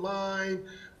on the line,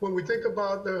 when we think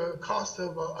about the cost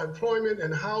of employment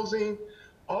and housing,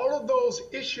 all of those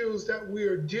issues that we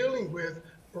are dealing with,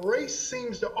 race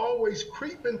seems to always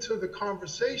creep into the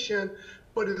conversation,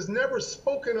 but it is never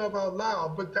spoken of out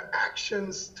loud. But the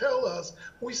actions tell us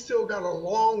we still got a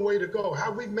long way to go.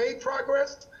 Have we made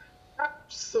progress?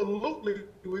 Absolutely,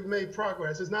 we've made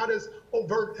progress. It's not as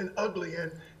overt and ugly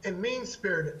and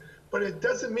mean-spirited, but it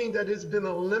doesn't mean that it's been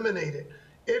eliminated.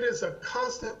 It is a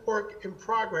constant work in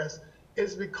progress.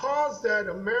 It's because that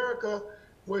America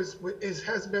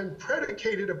has been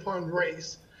predicated upon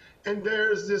race, and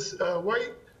there's this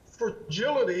white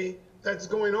fragility that's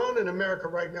going on in America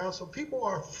right now. So people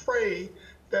are afraid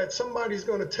that somebody's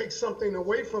going to take something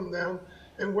away from them,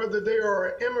 and whether they are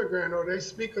an immigrant or they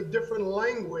speak a different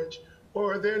language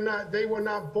or they were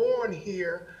not born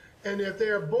here, and if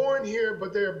they're born here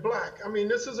but they're black. I mean,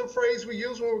 this is a phrase we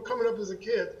used when we were coming up as a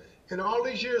kid, and all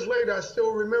these years later I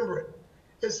still remember it.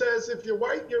 It says, if you're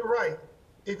white, you're right.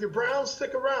 If you're brown,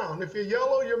 stick around. If you're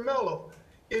yellow, you're mellow.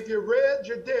 If you're red,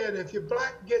 you're dead. If you're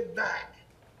black, get back.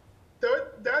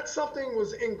 That something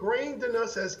was ingrained in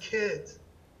us as kids,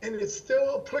 and it's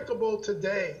still applicable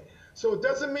today. So it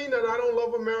doesn't mean that I don't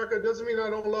love America. It doesn't mean I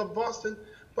don't love Boston,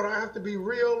 but I have to be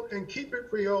real and keep it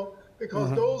real,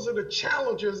 because those are the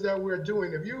challenges that we're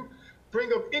doing. If you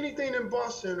bring up anything in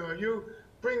Boston, or you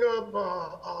bring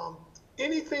up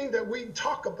anything that we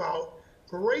talk about,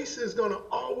 race is going to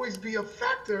always be a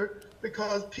factor,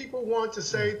 because people want to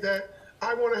say that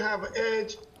I want to have an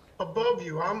edge above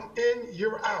you. I'm in,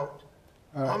 you're out.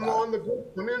 I'm on the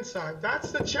group from inside.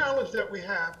 That's the challenge that we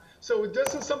have. So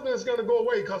this is something that's going to go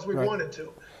away because we want it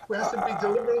to. It has to be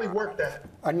deliberately worked at.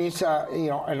 Anissa,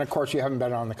 and of course you haven't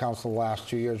been on the council the last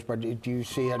 2 years, but do you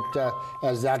see it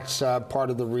as that's part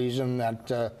of the reason that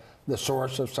the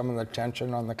source of some of the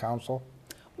tension on the council?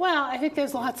 Well, I think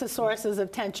there's lots of sources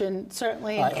of tension,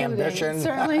 certainly including ambition.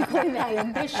 Certainly including that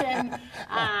ambition.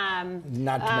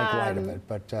 Not to make light of it,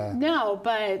 but no,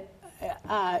 but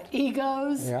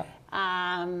egos. Yeah.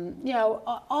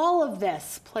 All of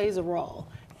this plays a role.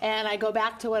 And I go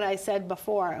back to what I said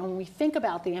before, and when we think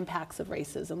about the impacts of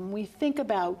racism, when we think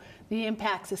about the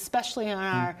impacts, especially on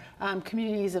our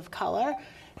communities of color,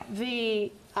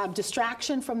 the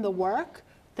distraction from the work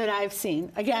that I've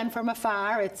seen, again from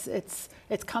afar, it's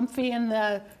comfy in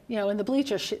the in the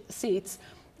bleacher seats,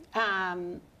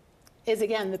 is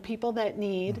again the people that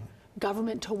need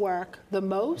government to work the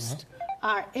most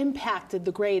are impacted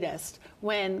the greatest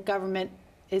when government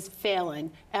is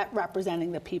failing at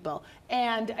representing the people.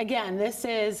 And again, this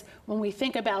is when we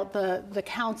think about the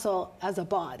council as a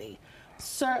body.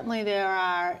 Certainly there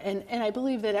are, and I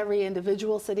believe that every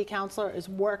individual city councilor is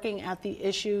working at the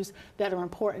issues that are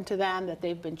important to them, that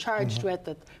they've been charged with,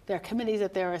 that their committees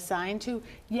that they're assigned to,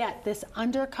 yet this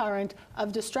undercurrent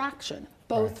of distraction,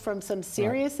 both from some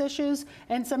serious issues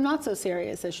and some not so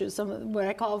serious issues, some what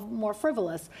I call more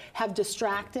frivolous, have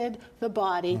distracted the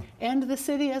body and the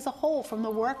city as a whole from the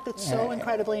work that's so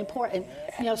incredibly important.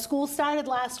 School started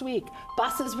last week.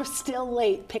 Buses were still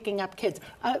late picking up kids.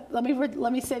 Let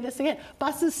me say this again.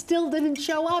 Buses still didn't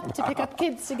show up to pick up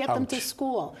kids to get them to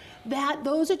school.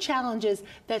 Those are challenges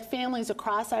that families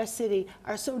across our city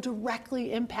are so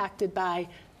directly impacted by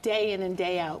day in and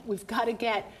day out. We've got to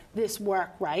get this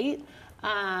work right.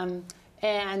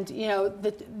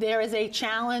 There is a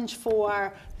challenge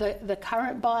for the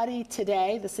current body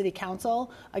today, the City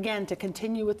Council, again, to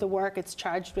continue with the work it's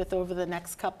charged with over the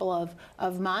next couple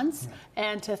of months,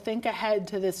 and to think ahead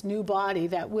to this new body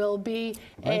that will be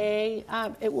a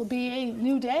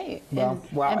new day in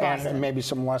Boston. And maybe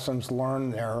some lessons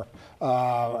learned there.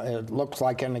 It looks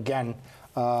like, and again,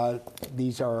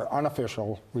 these are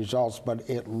unofficial results, but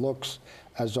it looks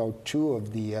as though two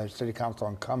of the City Council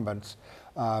incumbents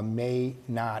may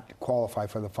not qualify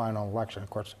for the final election. Of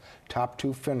course, top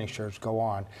two finishers go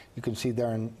on. You can see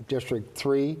there in District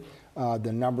 3,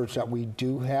 the numbers that we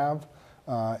do have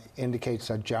indicates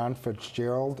that John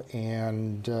Fitzgerald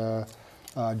and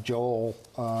Joel,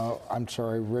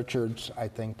 Richards, I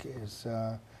think is...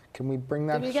 Can we bring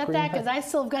that? Did we get that? Because I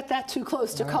still got that too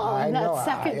close to call on that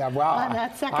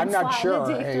second. I'm not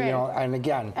sure. And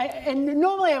again, and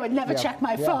normally I would never check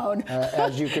my phone,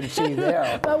 as you can see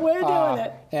there. But we're doing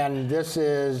it. And this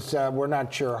is we're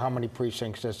not sure how many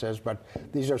precincts this is, but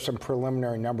these are some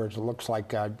preliminary numbers. It looks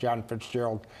like John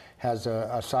Fitzgerald has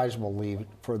a sizable lead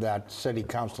for that city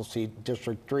council seat,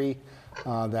 District 3.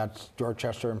 That's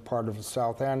Dorchester and part of the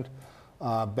South End.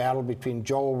 Battle between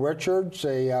Joel Richards,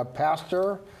 a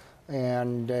pastor,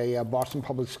 and a Boston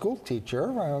Public School teacher,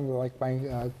 like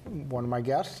one of my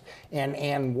guests, and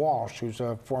Ann Walsh, who's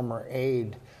a former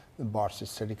aide in Boston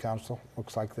City Council.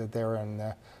 Looks like that they're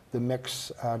in the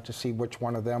mix to see which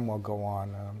one of them will go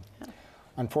on.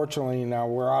 Unfortunately, now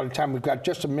we're out of time. We've got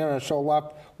just a minute or so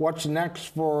left. What's next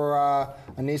for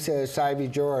Anissa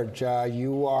Essayvi-George?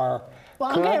 You are...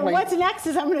 Well, what's next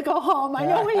is I'm going to go home. I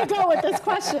know where you go with this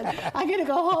question. I'm going to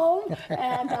go home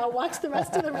and watch the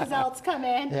rest of the results come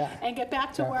in and get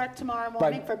back to work tomorrow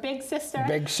morning for Big Sister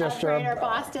of Greater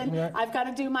Boston. I've got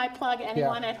to do my plug.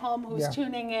 Anyone at home who's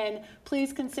tuning in,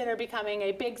 please consider becoming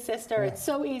a Big Sister. It's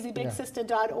so easy,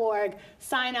 bigsister.org.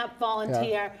 Sign up,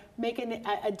 volunteer, make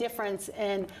a difference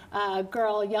in a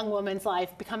young woman's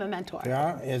life, become a mentor.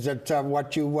 Yeah, is it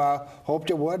what you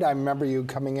hoped it would? I remember you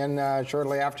coming in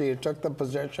shortly after you took the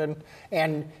position.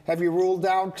 And have you ruled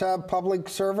out public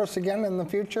service again in the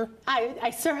future? I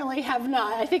certainly have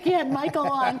not. I think you had Michael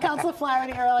on, Councilor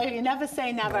Flaherty earlier. You never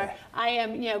say never. I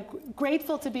am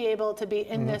grateful to be able to be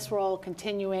in this role,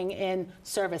 continuing in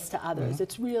service to others.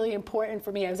 It's really important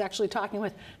for me. I was actually talking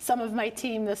with some of my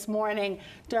team this morning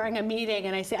during a meeting,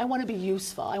 and I say, I want to be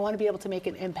useful. I want to be able to make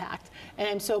an impact. And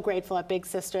I'm so grateful at Big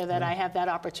Sister that I have that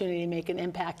opportunity to make an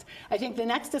impact. I think the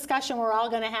next discussion we're all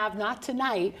going to have, not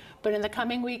tonight, but in the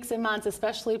coming weeks and months,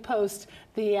 especially post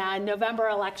the November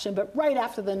election, but right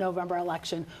after the November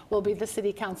election, will be the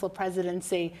City Council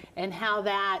presidency and how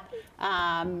that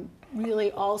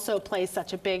really also plays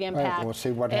such a big impact we'll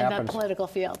see what in happens. The political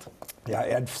field. Yeah,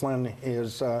 Ed Flynn,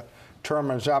 his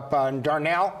term is up. And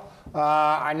Darnell,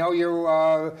 I know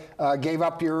you gave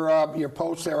up your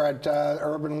post there at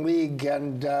Urban League,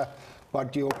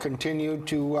 but you'll continue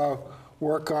to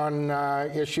work on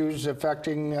issues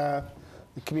affecting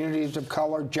the communities of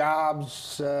color,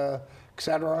 jobs,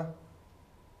 etc.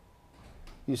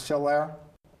 You still there?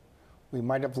 We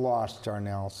might have lost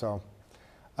Darnell, so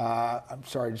I'm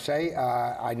sorry to say.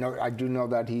 I do know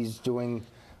that he's doing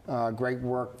great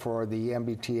work for the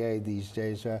MBTA these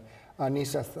days.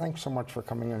 Nisa, thanks so much for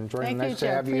coming in and joining. Thank you, Nice to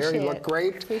Jim. have you here. You Appreciate look it.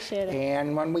 great. Appreciate it.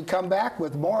 And when we come back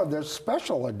with more of this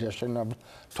special edition of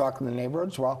Talking the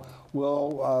Neighborhoods, well,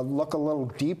 we'll look a little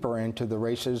deeper into the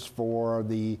races for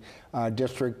the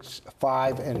Districts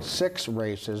 5 and 6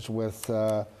 races with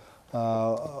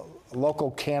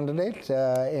local candidate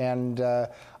and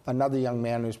another young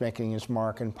man who's making his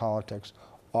mark in politics.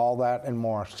 All that and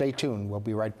more. Stay tuned. We'll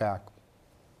be right back.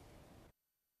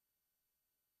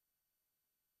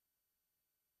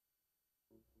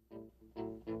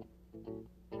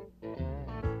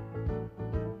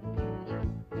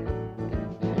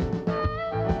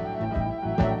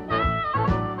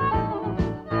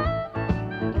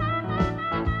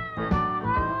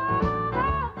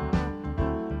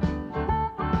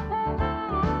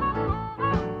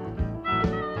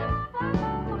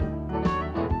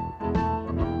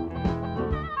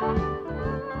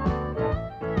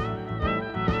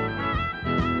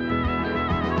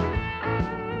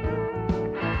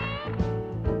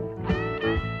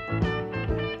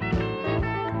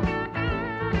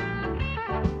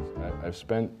 I've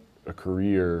spent a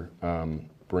career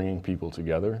bringing people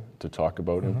together to talk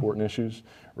about important issues.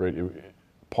 Right,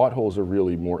 potholes are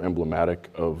really more emblematic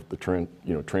of the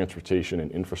transportation and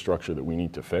infrastructure that we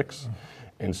need to fix,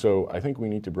 and so I think we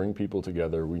need to bring people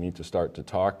together. We need to start to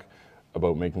talk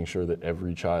about making sure that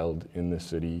every child in this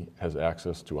city has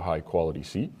access to a high quality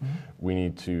seat. We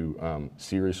need to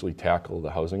seriously tackle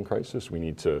the housing crisis. We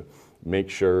need to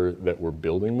make sure that we're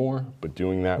building more, but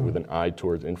doing that with an eye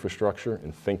towards infrastructure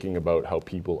and thinking about how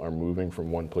people are moving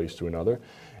from one place to another.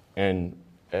 And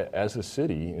as a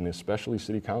city, and especially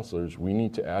city councilors, we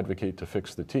need to advocate to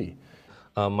fix the T.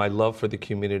 My love for the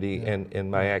community and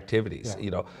my activities.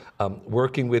 You know,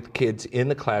 working with kids in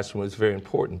the classroom is very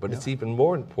important, but it's even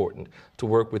more important to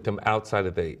work with them outside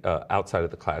of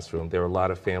the classroom. There are a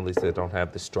lot of families that don't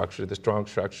have the structure, the strong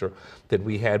structure that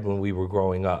we had when we were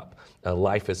growing up.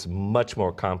 Life is much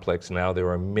more complex now. There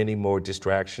are many more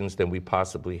distractions than we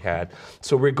possibly had.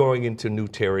 So we're going into new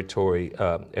territory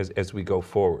as we go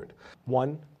forward.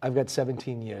 One, I've got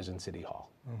 17 years in City Hall.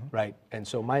 Right, and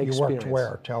so my experience. You worked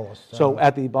where? Tell us. So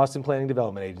at the Boston Planning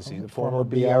Development Agency, the former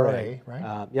BRA.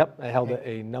 Right? Yep, I held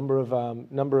a number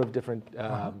of different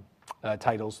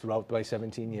titles throughout my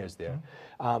 17 years there.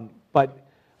 But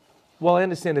well, I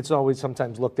understand it's always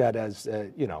sometimes looked at as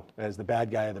as the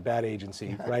bad guy of the bad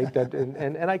agency, right?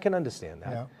 And I can understand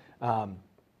that.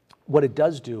 What it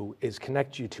does do is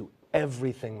connect you to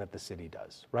everything that the city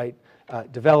does, right?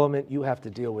 Development, you have to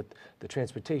deal with the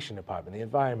transportation department, the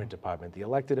environment department, the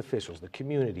elected officials, the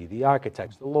community, the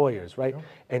architects, the lawyers, right?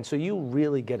 And so you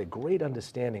really get a great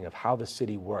understanding of how the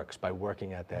city works by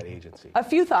working at that agency. A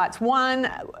few thoughts. One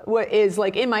is,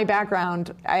 like, in my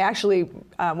background, I actually,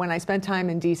 when I spent time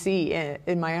in DC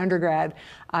in my undergrad,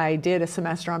 I did a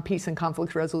semester on peace and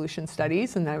conflict resolution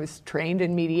studies, and I was trained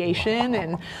in mediation.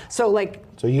 And so, like,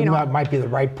 so you might be the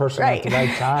right person at the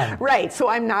right time. Right. So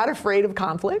I'm not afraid of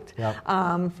conflict,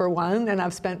 for one, and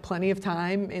I've spent plenty of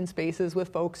time in spaces with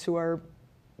folks who are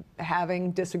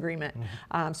having disagreement.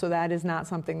 So that is not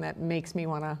something that makes me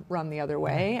want to run the other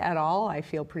way at all. I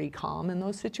feel pretty calm in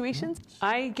those situations.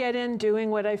 I get in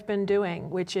doing what I've been doing,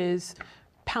 which is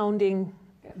pounding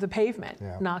the pavement,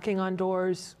 knocking on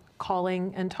doors,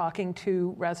 calling and talking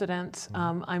to residents.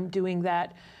 I'm doing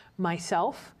that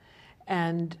myself,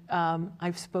 and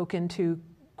I've spoken to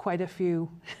quite a few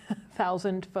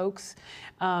thousand folks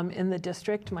in the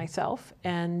district myself,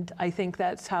 and I think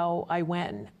that's how I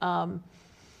win. A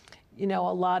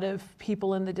lot of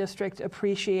people in the district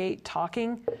appreciate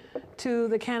talking to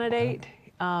the candidate.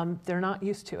 They're not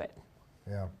used to it.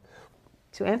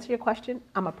 To answer your question,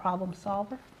 I'm a problem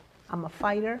solver. I'm a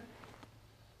fighter.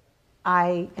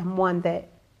 I am one that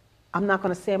I'm not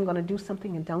going to say I'm going to do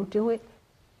something and don't do it.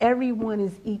 Everyone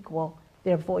is equal.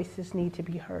 Their voices need to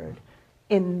be heard.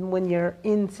 And when you're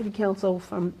in city council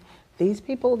from these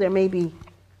people, there may be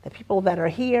the people that are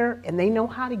here and they know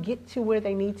how to get to where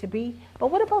they need to be.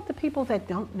 But what about the people that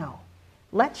don't know?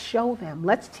 Let's show them,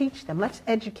 let's teach them, let's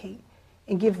educate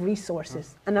and give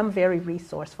resources. And I'm very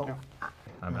resourceful.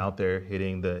 I'm out there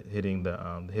hitting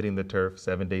the turf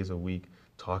 7 days a week,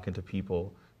 talking to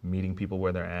people, meeting people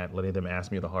where they're at, letting them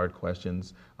ask me the hard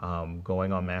questions,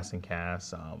 going on Mass and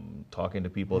Cass, talking to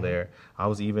people there. I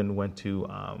went to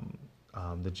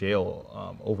the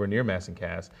jail over near Mass and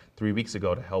Cass 3 weeks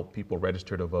ago to help people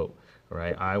register to vote.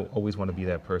 Right? I always want to be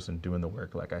that person doing the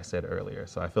work, like I said earlier.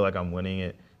 So I feel like I'm winning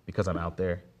it because I'm out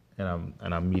there and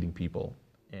I'm meeting people.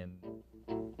 And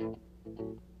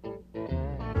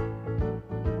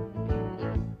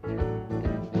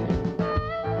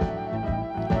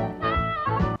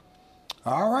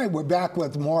All right, we're back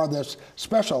with more of this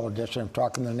special edition of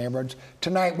Talking the Neighborhoods.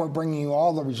 Tonight, we're bringing you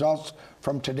all the results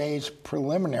from today's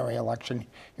preliminary election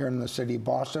here in the city of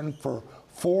Boston for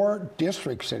 4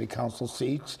 district city council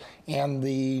seats, and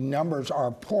the numbers are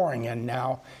pouring in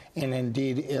now. And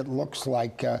indeed, it looks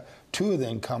like 2 of the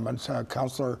incumbents,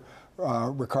 Councilor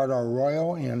Ricardo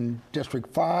Arroyo in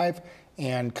District 5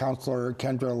 and Councilor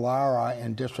Kendra Lara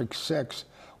in District 6,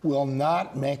 will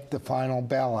not make the final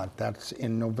ballot. That's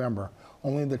in November.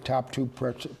 Only the top 2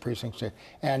 precincts.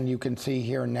 And you can see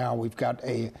here now we've got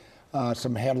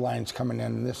some headlines coming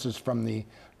in. This is from the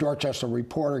Dorchester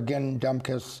Reporter. Again,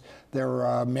 Dumkus,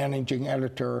 their managing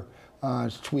editor,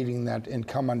 is tweeting that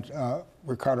incumbent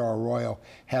Ricardo Arroyo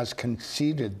has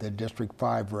conceded the District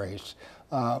 5 race.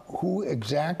 Who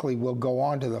exactly will go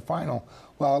on to the final?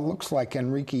 Well, it looks like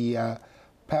Enrique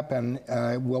Pepin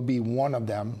will be one of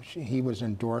them. He was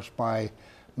endorsed by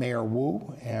Mayor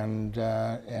Wu, and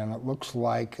it looks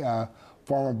like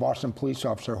former Boston police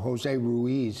officer Jose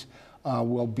Ruiz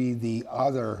will be the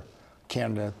other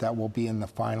candidate that will be in the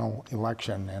final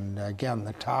election. And again,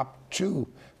 the top 2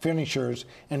 finishers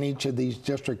in each of these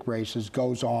district races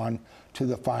goes on to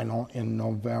the final in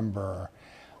November.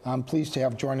 I'm pleased to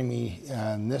have joining me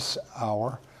in this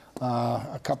hour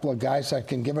a couple of guys that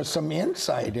can give us some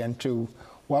insight into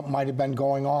what might have been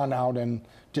going on out in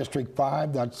District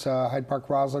 5, that's Hyde Park,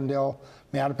 Roslindale,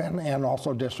 Mattapan, and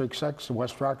also District 6,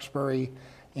 West Roxbury,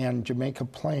 and Jamaica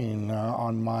Plain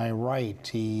on my right.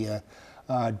 He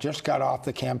just got off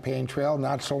the campaign trail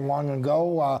not so long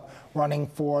ago, running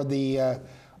for the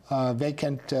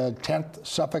vacant 10th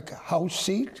Suffolk House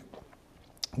seat.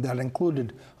 That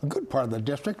included a good part of the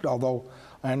district, although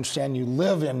I understand you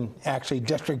live in actually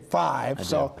District 5,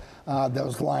 so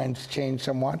those lines changed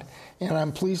somewhat. And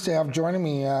I'm pleased to have joining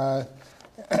me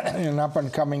an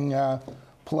up-and-coming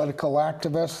political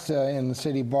activist in the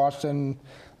city of Boston.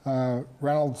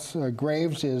 Reynolds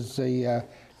Graves is the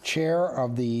chair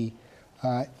of the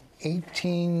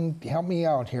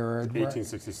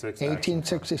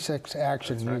 1866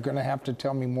 Action. Right. You're going to have to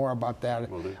tell me more about that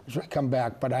as we come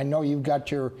back. But I know you've got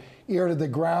your ear to the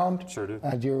ground. Sure do.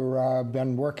 You've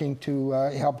been working to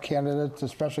help candidates,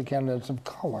 especially candidates of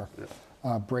color,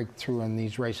 break through in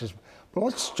these races. But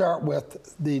let's start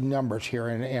with the numbers here.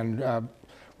 And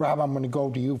Rob, I'm going to go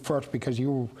to you first because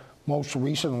you were most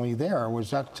recently there. Is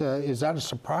that a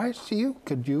surprise to you?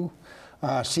 Could you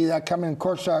see that coming? Of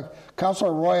course,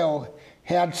 Councilor Arroyo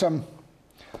had some,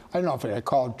 I don't know if I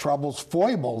call it troubles,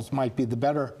 foibles might be the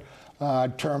better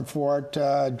term for it.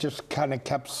 Just kind of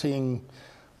kept seeing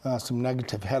some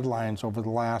negative headlines over the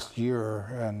last year.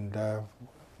 And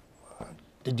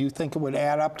did you think it would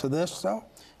add up to this, though?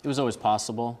 It was always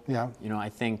possible. Yeah. You know, I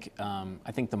think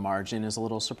the margin is a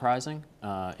little surprising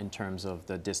in terms of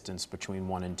the distance between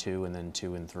 1 and 2, and then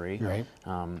 2 and 3. Right.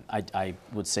 I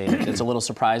would say that it's a little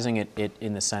surprising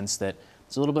in the sense that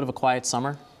it's a little bit of a quiet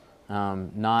summer.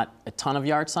 Not a ton of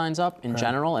yard signs up in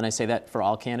general, and I say that for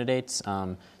all candidates.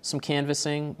 Some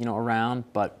canvassing, around,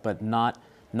 but not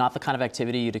the kind of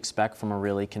activity you'd expect from a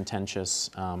really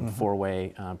contentious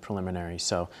 4-way preliminary.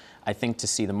 So I think to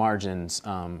see the margins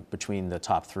between the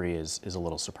top 3 is a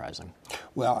little surprising.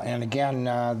 Well, and again,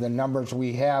 the numbers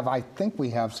we have, I think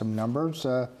we have some numbers.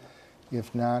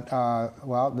 If not,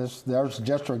 there's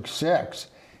District 6.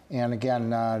 And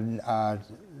again,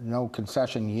 no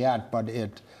concession yet, but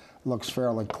it looks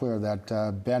fairly clear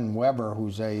that Ben Weber,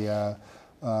 who's a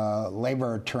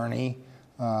labor attorney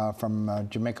from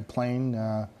Jamaica Plain,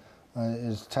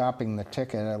 is topping the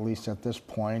ticket, at least at this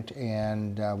point.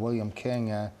 And William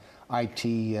King,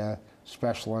 IT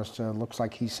specialist, looks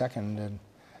like he's second.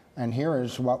 And here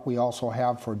is what we also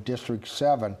have for District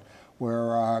 7,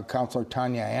 where Councilor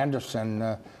Tanya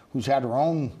Anderson, who's had her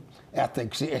own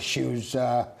ethics issues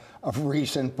of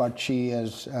recent, but she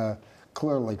is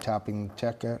clearly topping the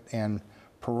ticket. And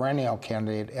perennial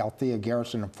candidate Althea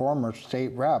Garrison, a former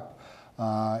state rep,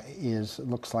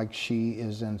 looks like she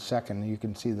is in second. You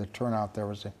can see the turnout there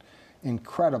was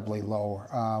incredibly low.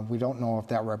 We don't know if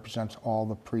that represents all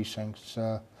the precincts.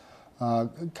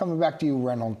 Coming back to you,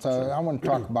 Reynolds, I want to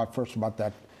talk first about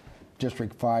that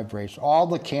District 5 race. All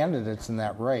the candidates in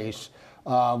that race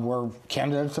were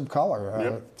candidates of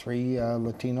color. 3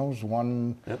 Latinos,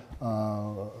 1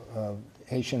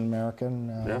 Haitian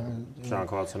American.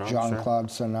 Jean-Claude Sanan. Jean-Claude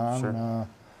Sanan.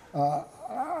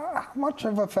 How much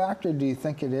of a factor do you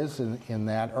think it is in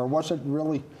that, or was it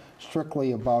really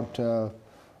strictly about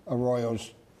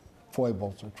Arroyo's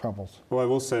foibles or troubles? Well, I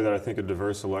will say that I think a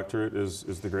diverse electorate is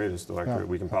the greatest electorate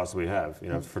we can possibly have.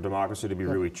 For democracy to be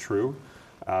really true,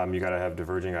 you got to have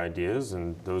diverging ideas,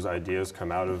 and those ideas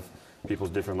come out of people's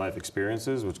different life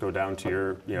experiences, which go down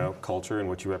to your culture and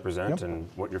what you represent and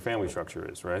what your family structure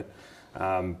is, right?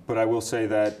 But I will say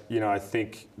that, I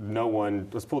think no one,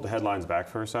 let's pull the headlines back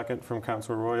for a second from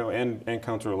Councilor Arroyo and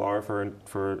Councilor Lara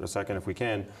for a second if we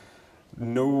can.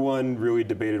 No one really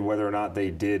debated whether or not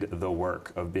they did the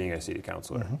work of being a city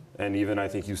councilor. And even I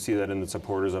think you see that in the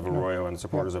supporters of Arroyo and the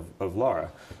supporters of Lara.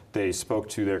 They spoke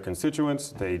to their constituents,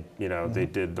 they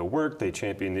did the work, they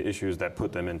championed the issues that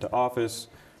put them into office.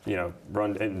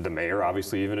 And the mayor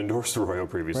obviously even endorsed Arroyo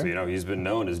previously. He's been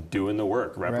known as doing the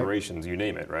work, reparations, you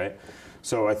name it, right?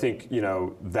 So I think,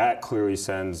 that clearly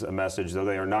sends a message, though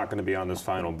they are not going to be on this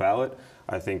final ballot.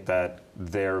 I think that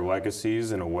their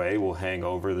legacies, in a way, will hang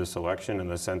over this election in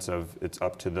the sense of it's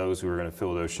up to those who are going to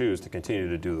fill those shoes to continue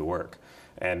to do the work.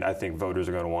 And I think voters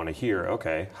are going to want to hear,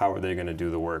 okay, how are they going to do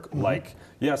the work? Like,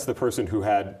 yes, the person who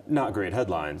had not great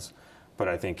headlines, but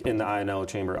I think in the INL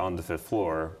chamber on the 5th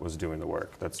floor was doing the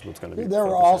work. That's what's going to be. There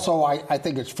were also, I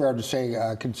think it's fair to say,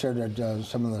 considered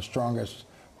some of the strongest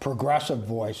progressive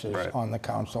voices on the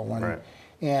council.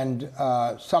 And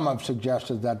some have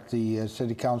suggested that the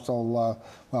city council,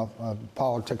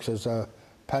 politics is a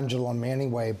pendulum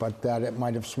anyway, but that it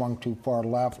might have swung too far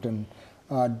left. And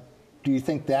do you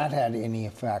think that had any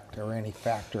effect or any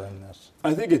factor in this?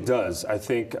 I think it does. I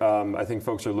think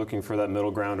folks are looking for that middle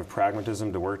ground of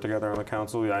pragmatism to work together on the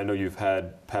council. I know you've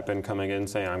had Pepin coming in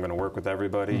saying, I'm going to work with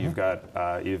everybody. You've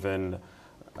got even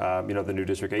the new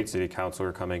District 8 city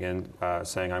councilor coming in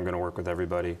saying, I'm going to work with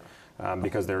everybody.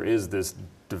 Because there is this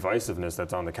divisiveness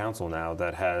that's on the council now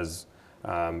that has,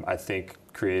 I think,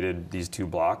 created these two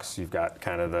blocks. You've got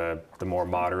kind of the more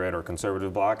moderate or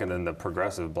conservative block and then the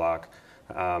progressive block.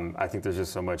 I think there's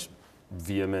just so much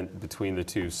vehement between the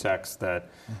two sects that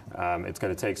it's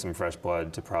going to take some fresh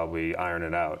blood to probably iron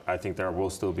it out. I think there will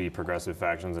still be progressive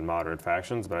factions and moderate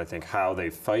factions, but I think how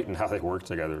they fight and how they work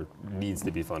together needs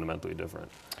to be fundamentally different.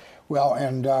 Well,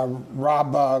 and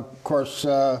Rob, of course,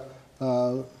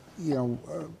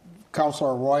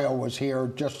 Councilor Arroyo was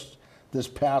here just this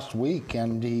past week,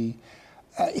 and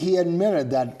he admitted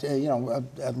that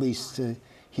at least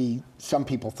some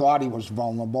people thought he was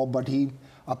vulnerable, but he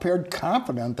appeared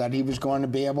confident that he was going to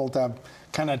be able to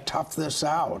kind of tough this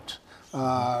out.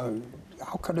 How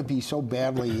could it be so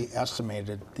badly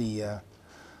estimated, the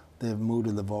mood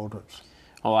of the voters?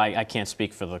 Well, I can't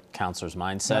speak for the councilor's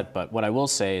mindset, but what I will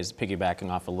say is, piggybacking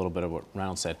off a little bit of what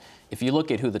Reynolds said, if you look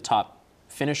at who the top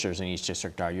finishers in each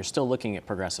district are, you're still looking at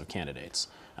progressive candidates,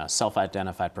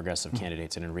 self-identified progressive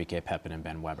candidates in Enrique Pepin and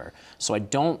Ben Weber. So I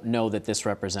don't know that this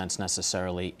represents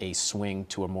necessarily a swing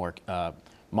to a more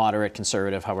moderate,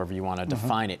 conservative, however you want to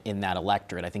define it, in that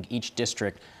electorate. I think each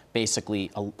district,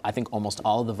 basically, I think almost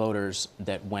all of the voters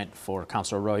that went for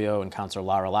Councilor Arroyo and Councilor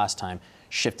Lara last time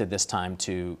shifted this time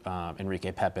to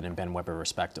Enrique Pepin and Ben Weber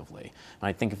respectively. And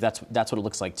I think if that's what it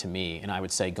looks like to me. And I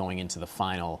would say going into the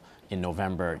final in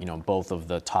November, both of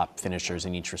the top finishers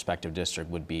in each respective district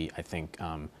would be, I think,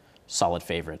 solid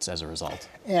favorites as a result.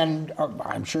 And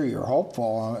I'm sure you're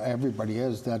hopeful, everybody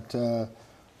is, that the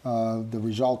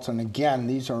results, and again,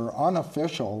 these are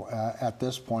unofficial at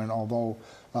this point, although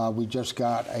we just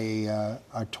got a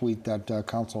tweet that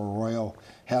Councilor Arroyo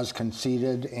has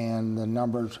conceded, and the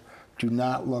numbers do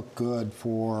not look good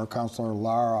for Councilor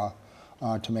Lara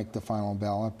to make the final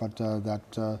ballot, but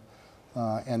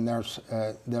and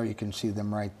there you can see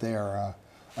them right there.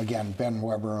 Again, Ben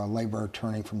Weber, a labor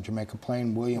attorney from Jamaica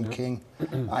Plain, William King,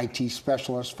 IT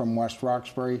specialist from West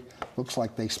Roxbury. Looks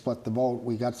like they split the vote.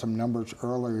 We got some numbers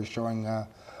earlier showing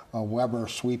Weber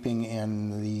sweeping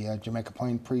in the Jamaica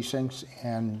Plain precincts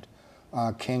and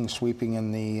King sweeping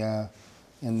in the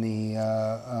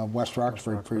West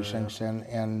Roxbury precincts,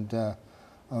 and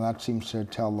that seems to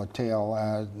tell the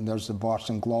tale. There's the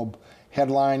Boston Globe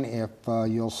headline, if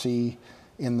you'll see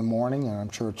in the morning, and I'm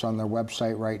sure it's on their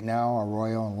website right now,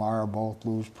 Arroyo and Lara both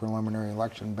lose preliminary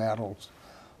election battles.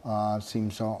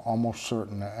 Seems almost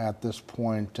certain at this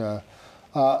point.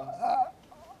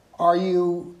 Are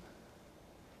you,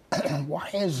 why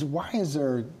is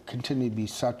there continue to be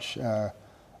such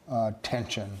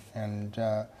tension? And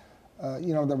there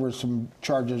were some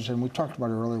charges, and we talked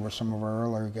about it earlier with some of our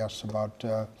earlier guests about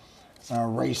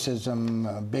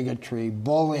racism, bigotry,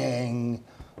 bullying.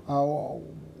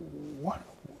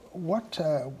 What's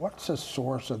the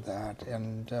source of that?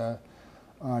 And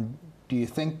do you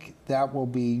think that will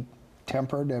be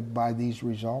tempered by these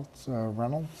results,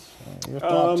 Reynolds? Your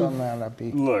thoughts on that,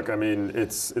 Abby? Look, I mean,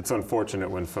 it's unfortunate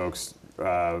when folks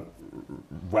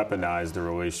weaponize the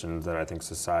relations that I think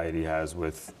society has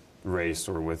with race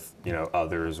or with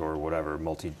others or whatever,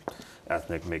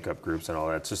 multi-ethnic makeup groups and all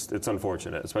that. It's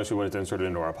unfortunate, especially when it's inserted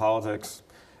into our politics.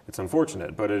 It's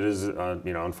unfortunate, but it is,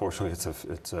 unfortunately,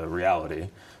 it's a reality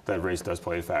that race does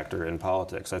play a factor in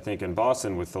politics. I think in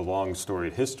Boston, with the long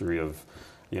storied history of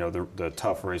the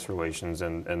tough race relations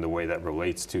and the way that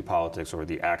relates to politics or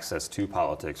the access to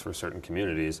politics for certain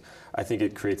communities, I think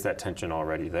it creates that tension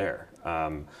already there.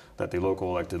 That the local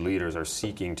elected leaders are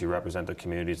seeking to represent the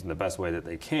communities in the best way that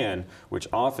they can, which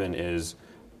often is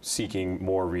seeking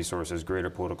more resources, greater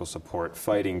political support,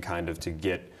 fighting kind of to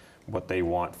get what they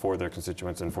want for their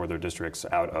constituents and for their districts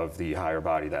out of the higher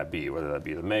body that be, whether that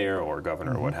be the mayor or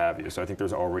governor or what have you. So I think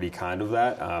there's already kind of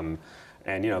that.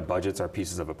 And budgets are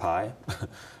pieces of a pie.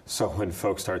 So when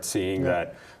folks start seeing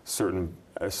that certain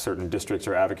districts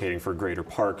are advocating for greater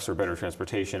parks or better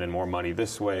transportation and more money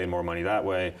this way and more money that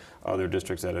way, other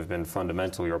districts that have been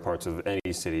fundamentally, or parts of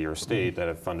any city or state that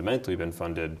have fundamentally been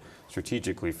funded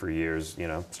strategically for years,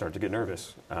 start to get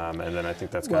nervous. And then I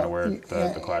think that's kind of where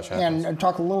the clash happens. And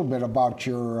talk a little bit about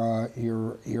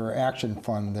your action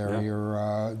fund there,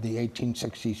 the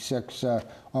 1866.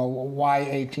 Why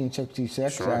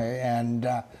 1866? Sure.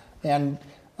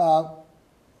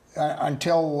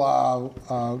 Until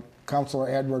Councilor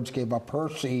Edwards gave up her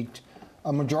seat,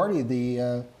 a majority of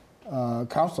the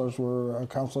councilors were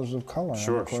councilors of color.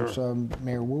 Sure, and of course,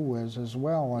 Mayor Wu is as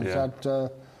well. Is that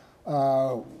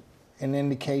an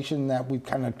indication that we've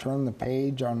kind of turned the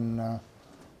page on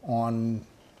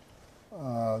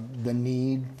the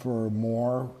need for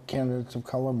more candidates of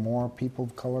color, more people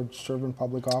of color to serve in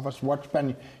public office? What's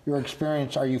been your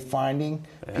experience? Are you finding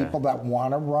people that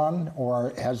want to run,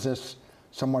 or has this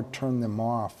somewhat turned them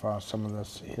off, some of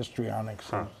this histrionics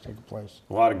that's taken place?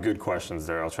 A lot of good questions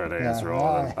there. I'll try to answer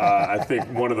all of them. I think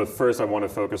one of the first, I want to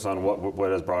focus on what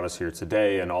has brought us here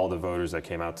today and all the voters that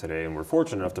came out today and were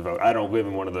fortunate enough to vote. I don't live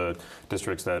in one of the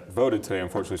districts that voted today,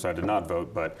 unfortunately, so I did not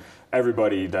vote, but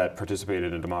everybody that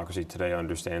participated in democracy today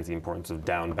understands the importance of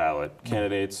down-ballot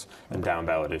candidates and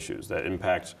down-ballot issues that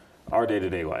impact our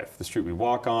day-to-day life, the street we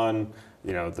walk on,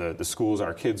 the schools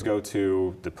our kids go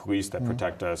to, the police that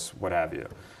protect us, what have you.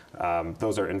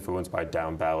 Those are influenced by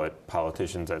down-ballot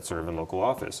politicians that serve in local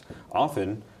office.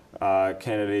 Often,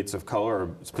 candidates of color,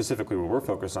 or specifically what we're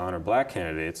focused on, are black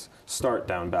candidates, start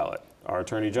down-ballot. Our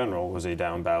Attorney General was a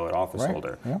down-ballot office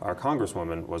holder. Yeah. Our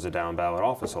Congresswoman was a down-ballot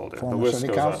office holder. Former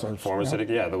city councilors.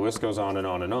 The list goes on and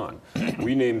on and on.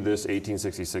 We named this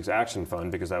 1866 Action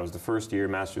Fund because that was the first year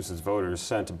Massachusetts voters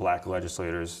sent black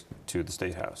legislators to the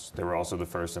State House. They were also the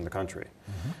first in the country.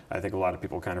 I think a lot of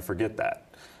people kind of forget that.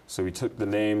 So we took the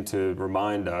name to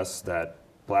remind us that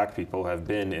black people have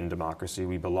been in democracy.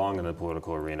 We belong in the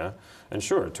political arena. And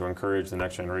sure, to encourage the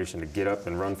next generation to get up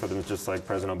and run for them, just like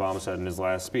President Obama said in his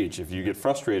last speech. If you get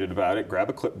frustrated about it, grab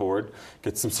a clipboard,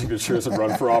 get some signatures, and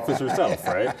run for office yourself,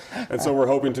 right? And so we're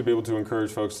hoping to be able to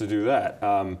encourage folks to do that.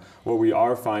 What we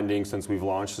are finding since we've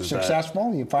launched is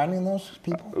successful? Are you finding those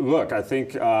people? Look, I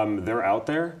think they're out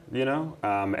there,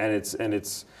 and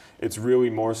it's really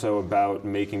more so about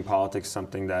making politics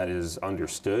something that is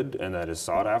understood and that is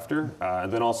sought after,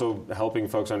 and then also helping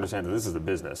folks understand that this is a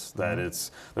business, that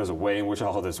there's a way in which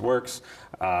all of this works,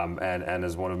 and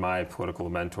as one of my political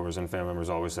mentors and family members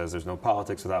always says, there's no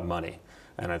politics without money.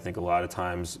 And I think a lot of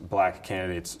times black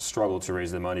candidates struggle to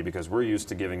raise the money because we're used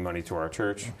to giving money to our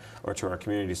church or to our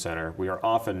community center. We are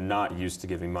often not used to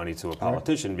giving money to a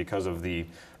politician because of the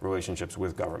relationships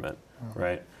with government,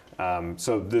 right?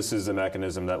 So this is a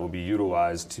mechanism that will be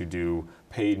utilized to do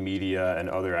paid media and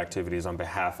other activities on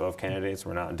behalf of candidates.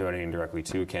 We're not donating directly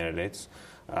to candidates,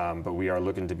 but we are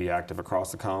looking to be active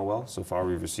across the Commonwealth. So far,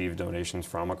 we've received donations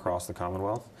from across the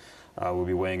Commonwealth. We'll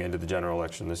be weighing into the general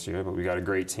election this year, but we got a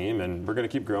great team, and we're going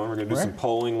to keep growing. We're going to do some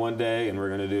polling one day, and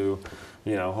we're going to do,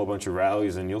 a whole bunch of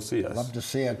rallies, and you'll see us. Love to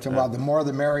see it. Well, the more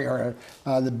the merrier.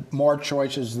 The more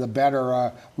choices, the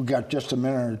better. We've got just a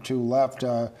minute or two left.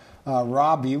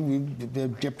 Rob, you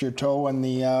dipped your toe in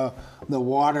the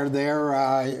water there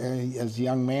as a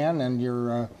young man, and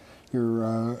your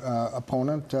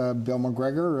opponent, Bill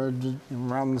McGregor,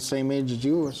 around the same age as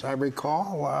you, as I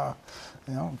recall.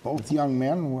 Both young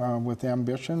men with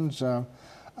ambitions. Has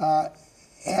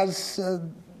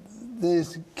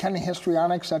the kind of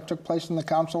histrionics that took place in the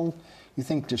council, you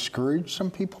think, discouraged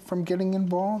some people from getting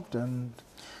involved? And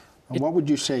what would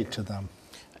you say to them?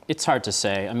 It's hard to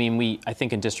say. I mean, I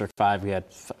think in District 5 we had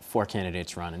 4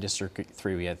 candidates run. In District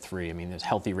 3 we had 3. I mean, there's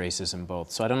healthy races in both.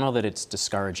 So I don't know that it's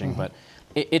discouraging, but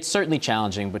it's certainly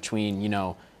challenging between,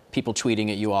 people tweeting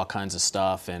at you all kinds of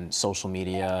stuff and social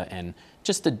media and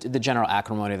just the general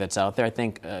acrimony that's out there. I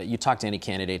think you talk to any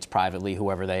candidates privately,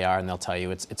 whoever they are, and they'll tell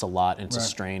you it's a lot and it's a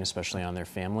strain, especially on their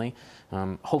family.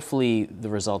 Hopefully the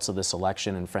results of this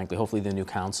election, and frankly, hopefully the new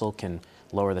council can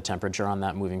lower the temperature on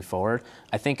that moving forward.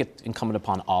 I think it's incumbent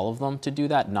upon all of them to do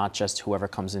that, not just whoever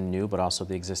comes in new, but also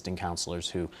the existing councilors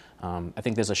who, I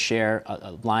think there's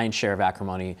a lion's share of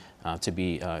acrimony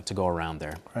to go around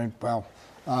there. Right, well,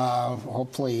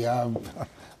 hopefully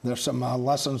there's some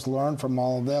lessons learned from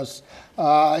all of this.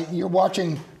 You're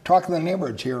watching Talk of the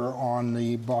Neighborhoods here on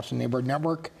the Boston Neighborhood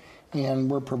Network, and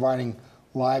we're providing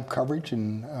live coverage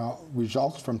and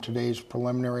results from today's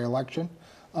preliminary election.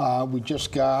 We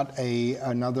just got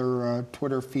another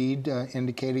Twitter feed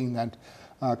indicating that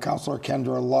Councilor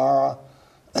Kendra Lara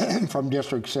from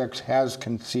District 6 has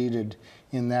conceded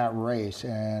in that race,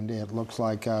 and it looks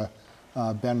like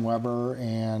Ben Weber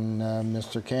and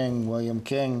Mr. King, William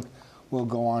King, will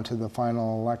go on to the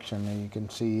final election. And you can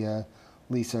see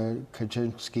Lisa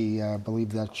Kaczynski, I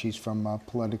believe that she's from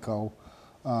Politico,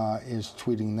 is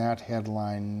tweeting that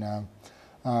headline.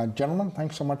 Gentlemen,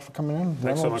 thanks so much for coming in.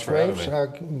 Thanks so much for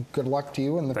having me. Good luck to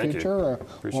you in the future.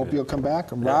 Hope it. you'll come back.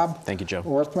 Rob, thank you, Joe.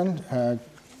 Orthman,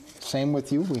 same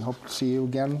with you. We hope to see you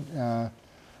again.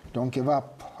 Don't give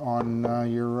up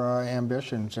on your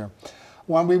ambitions.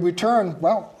 When we return,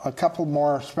 well, a couple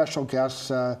more special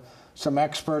guests, some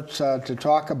experts to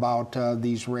talk about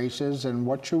these races and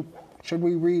what should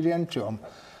we read into them.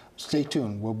 Stay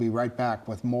tuned. We'll be right back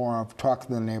with more of Talk of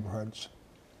the Neighborhoods.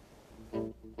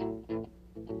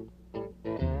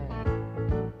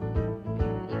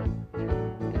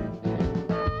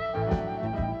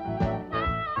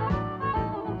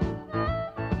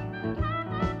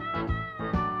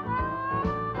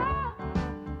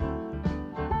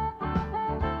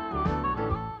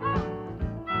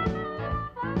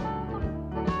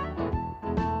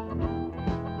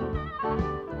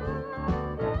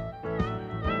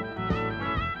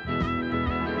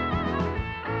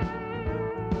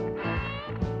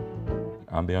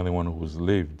 I'm the only one who's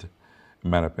lived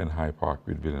in Mattapan High Park,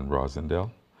 Woodville, and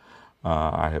Rosendale.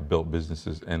 I have built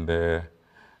businesses in there.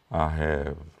 I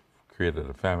have created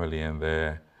a family in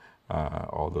there,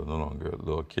 although no longer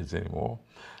little kids anymore.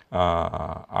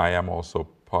 I am also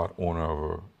part owner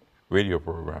of a radio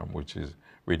program, which is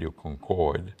Radio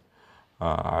Concord.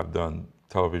 I've done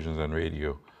televisions and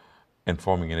radio,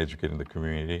 informing and educating the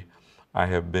community. I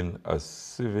have been a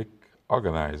civic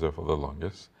organizer for the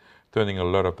longest, turning a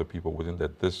lot of the people within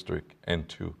that district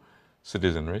into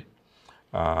citizenry,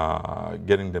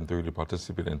 getting them to really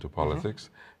participate into politics,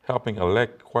 helping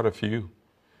elect quite a few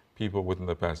people within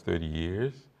the past 30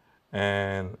 years.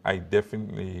 And I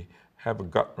definitely have a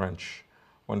gut wrench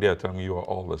when they are telling me you are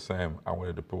all the same. I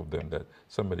wanted to prove them that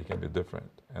somebody can be different,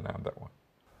 and I'm that one.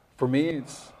 For me,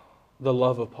 it's the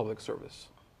love of public service.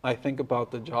 I think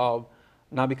about the job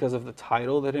not because of the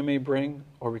title that it may bring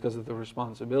or because of the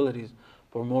responsibilities,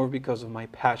 but more because of my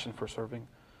passion for serving.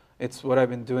 It's what I've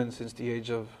been doing since the age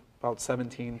of about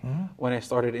 17 when I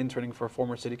started interning for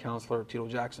former city councilor Tito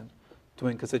Jackson,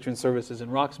 doing constituent services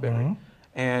in Roxbury.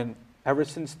 And ever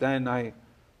since then,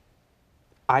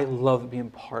 I love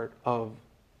being part of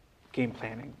game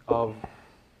planning, of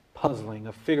puzzling,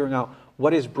 of figuring out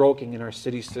what is broken in our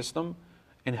city system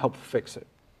and help fix it.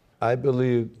 I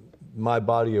believe my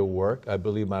body of work, I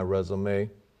believe my resume,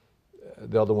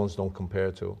 the other ones don't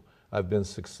compare to. I've been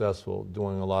successful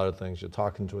doing a lot of things. You're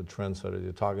talking to a trendsetter.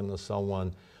 You're talking to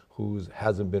someone who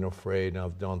hasn't been afraid, and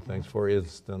I've done things. For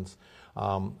instance,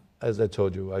 as I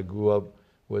told you, I grew up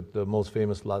with the most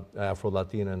famous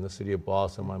Afro-Latina in the city of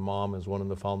Boston. My mom is one of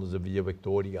the founders of Villa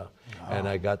Victoria, and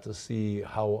I got to see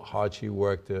how hard she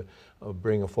worked to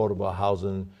bring affordable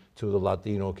housing to the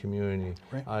Latino community.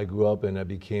 Right. I grew up and I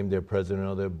became their president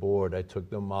of their board. I took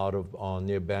them out of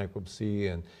near bankruptcy,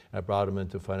 and I brought them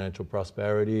into financial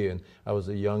prosperity, and I was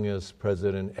the youngest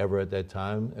president ever at that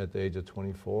time at the age of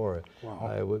 24.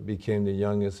 Wow. I became the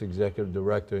youngest executive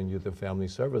director in Youth and Family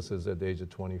Services at the age of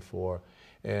 24.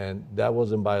 And that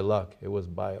wasn't by luck. It was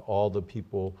by all the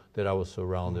people that I was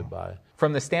surrounded by.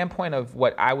 From the standpoint of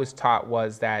what I was taught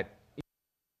was that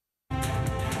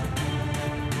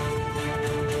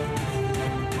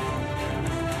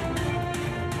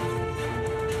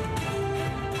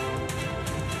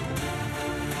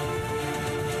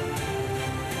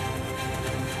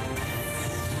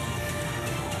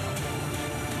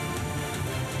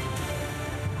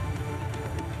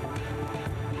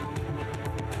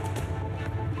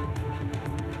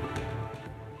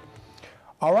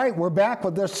All right, we're back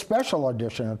with this special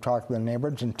edition of Talk to the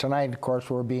Neighborhoods, and tonight, of course,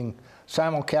 we're being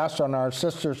simulcast on our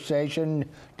sister station,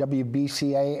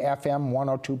 WBCA FM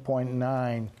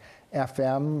 102.9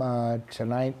 FM,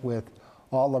 tonight with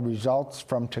all the results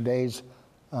from today's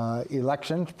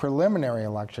elections, preliminary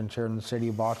elections here in the city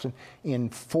of Boston. In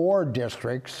 4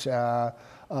 districts, there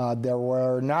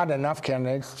were not enough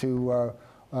candidates to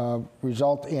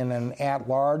result in an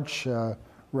at-large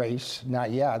race.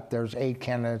 Not yet. There's 8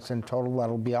 candidates in total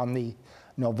that'll be on the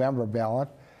November ballot.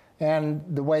 And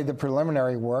the way the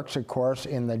preliminary works, of course,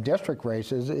 in the district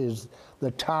races is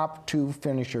the top 2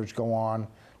 finishers go on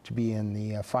to be in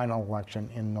the final election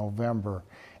in November.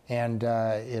 And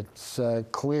it's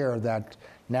clear that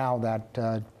now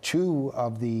that 2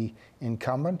 of the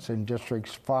incumbents in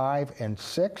districts 5 and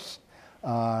 6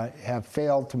 have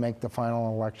failed to make the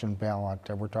final election ballot.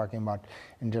 We're talking about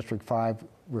in District 5,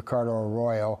 Ricardo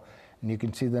Arroyo. And you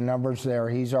can see the numbers there.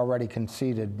 He's already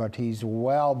conceded, but he's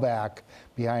well back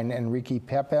behind Enrique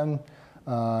Pepin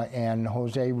and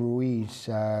Jose Ruiz.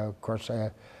 Of course,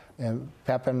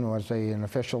 Pepin was an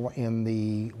official in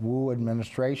the Wu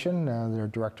administration, their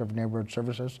director of neighborhood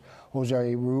services.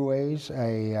 Jose Ruiz,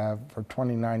 for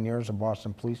 29 years, a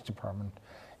Boston Police Department.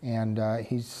 And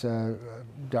he's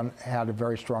had a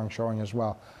very strong showing as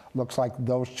well. Looks like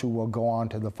those 2 will go on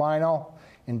to the final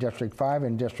in District 5.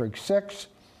 In District 6,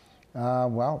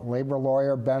 labor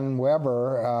lawyer Ben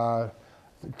Weber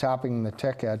topping the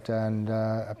ticket and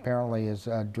apparently is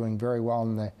doing very well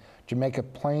in the Jamaica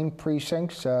Plain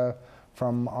precincts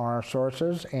from our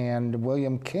sources, and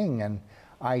William King, an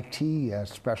IT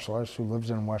specialist who lives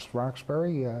in West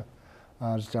Roxbury,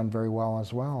 has done very well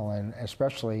as well, and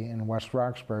especially in West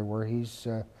Roxbury, where he's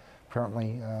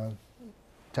apparently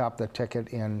topped the ticket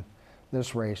in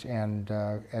this race. And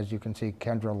as you can see,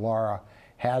 Kendra Lara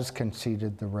has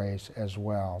conceded the race as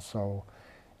well. So,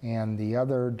 and the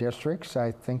other districts,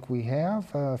 I think we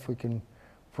have, if we can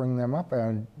bring them up.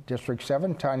 District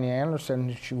 7, Tanya Anderson,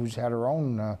 who's had her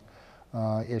own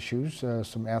issues,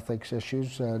 some ethics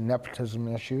issues, nepotism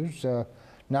issues.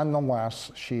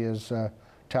 Nonetheless, she has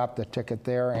topped the ticket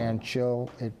there, and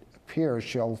it appears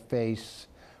she'll face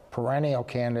perennial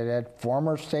candidate,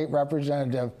 former state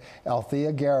representative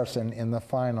Althea Garrison in the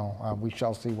final. We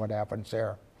shall see what happens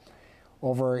there.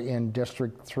 Over in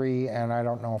District 3, and I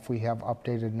don't know if we have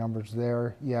updated numbers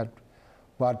there yet,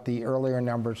 but the earlier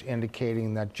numbers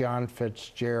indicating that John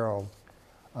Fitzgerald,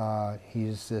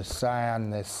 he's the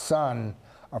son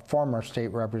of former state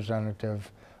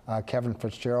representative Kevin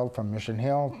Fitzgerald from Mission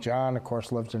Hill. John, of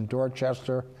course, lives in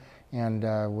Dorchester, and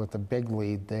with a big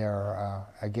lead there.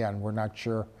 Again, we're not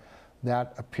sure.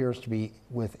 That appears to be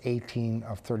with 18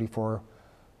 of 34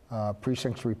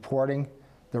 precincts reporting.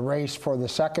 The race for the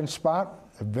second spot,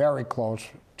 very close,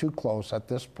 too close at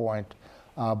this point,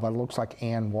 but it looks like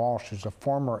Ann Walsh, who's a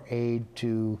former aide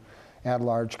to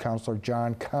at-large Councilor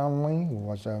John Conley, who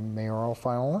was a mayoral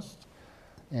finalist,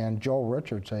 and Joel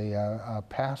Richards, a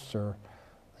pastor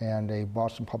and a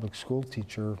Boston public school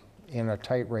teacher, in a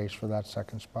tight race for that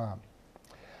second spot.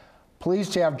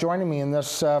 Pleased to have joining me in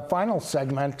this final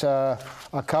segment a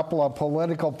couple of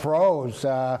political pros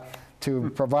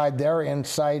to provide their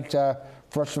insight.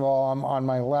 First of all, on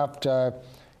my left,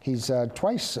 he's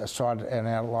twice sought an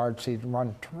at-large seat,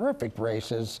 run terrific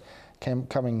races,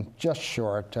 coming just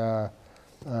short.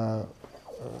 I'm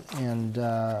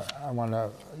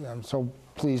so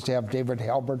pleased to have David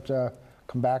Halbert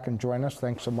come back and join us.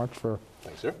 Thanks so much for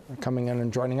coming in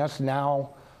and joining us.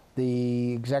 Now,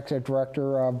 the executive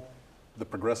director of the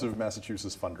Progressive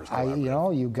Massachusetts Funders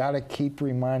Collaborative. You got to keep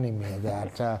reminding me of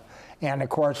that. And of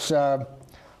course,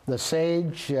 the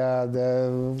sage,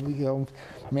 the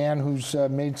man who's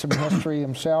made some history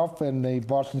himself in the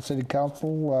Boston City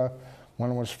Council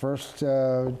when it was first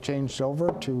changed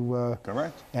over to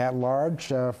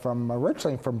at-large,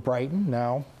 originally from Brighton,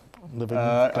 now living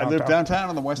downtown. I live downtown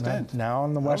on the West End. Now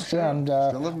on the West End.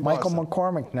 Michael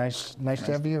McCormick, nice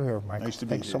to have you here, Michael. Nice to be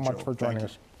Thanks here, so much Joe. for joining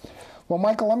us. Well,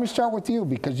 Michael, let me start with you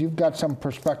because you've got some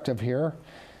perspective here.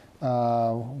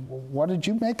 What did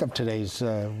you make of today's?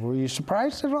 Were you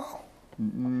surprised at all?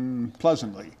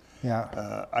 Pleasantly.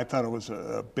 Yeah. I thought it was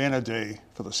a banner day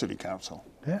for the City Council.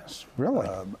 Yes, really.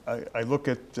 I looked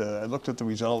at the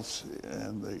results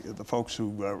and the folks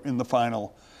who are in the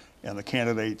final, and the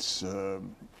candidates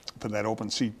for that open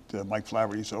seat, Mike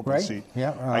Flaherty's open seat.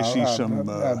 Yeah. I see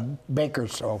some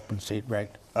Baker's open seat,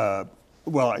 right?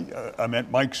 Well, I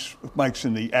meant Mike's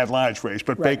in the at-large race,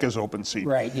 but Baker's open seat.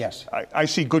 Right. Yes. I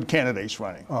see good candidates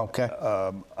running. Okay.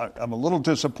 I'm a little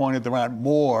disappointed there aren't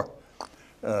more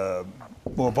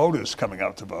voters coming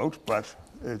out to vote, but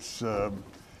it's.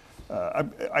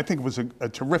 I think it was a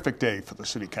terrific day for the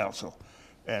City Council,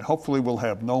 and hopefully we'll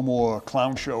have no more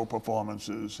clown show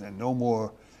performances and no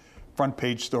more front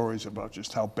page stories about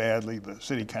just how badly the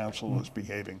City Council is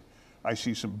behaving. I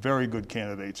see some very good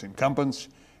candidates, incumbents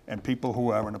and people who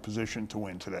are in a position to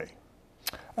win today.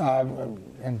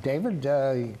 And David,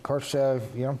 of course,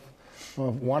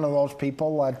 one of those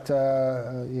people that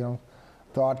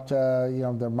thought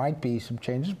there might be some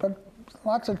changes, but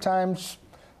lots of times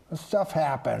stuff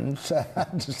happens,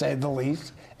 to say the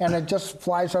least, and it just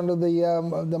flies under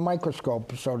the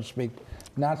microscope, so to speak.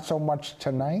 Not so much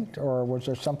tonight, or was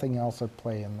there something else at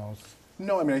play in those?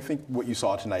 No, I mean, I think what you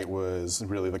saw tonight was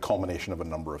really the culmination of a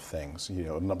number of things,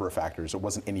 a number of factors. It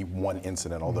wasn't any one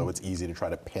incident, although it's easy to try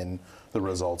to pin the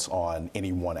results on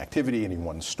any one activity, any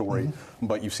one story.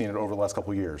 But you've seen it over the last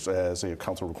couple of years. As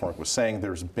Councilor McCormick was saying,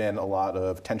 there's been a lot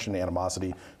of tension and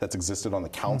animosity that's existed on the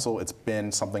council. It's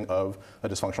been something of a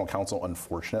dysfunctional council,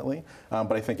 unfortunately.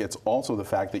 But I think it's also the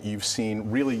fact that you've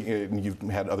seen really, and you've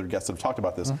had other guests that have talked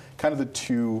about this, kind of the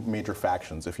two major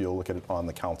factions, if you look at it on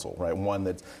the council, right? One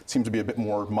that seems to be a bit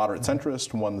more moderate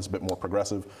centrist, one that's a bit more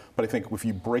progressive. But I think if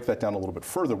you break that down a little bit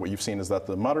further, what you've seen is that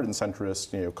the moderate and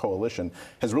centrist coalition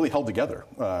has really held together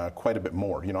quite a bit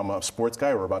more. I'm a sports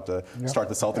guy. We're about to start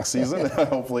the Celtics season.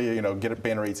 Hopefully, get it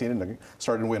banner 18 and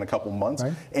start in a couple months.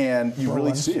 Right. And you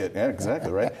really see it. Yeah,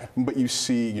 exactly, right? But you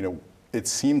see, it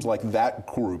seems like that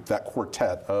group, that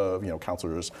quartet of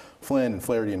councilors Flynn and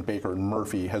Flaherty and Baker and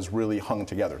Murphy has really hung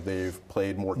together. They've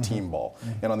played more team ball.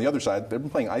 And on the other side, they've been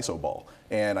playing ISO ball.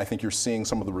 And I think you're seeing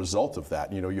some of the result of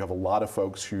that. You have a lot of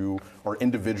folks who are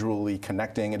individually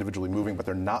connecting, individually moving, but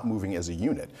they're not moving as a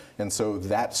unit. And so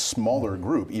that smaller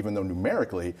group, even though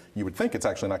numerically you would think it's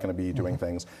actually not going to be doing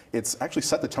things, it's actually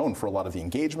set the tone for a lot of the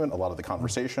engagement, a lot of the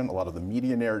conversation, a lot of the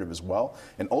media narrative as well.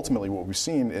 And ultimately what we've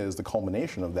seen is the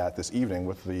culmination of that this evening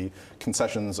with the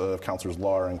concessions of Councilors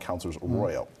Lar and Councilors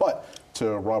Arroyo. But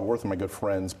to Rob Worth and my good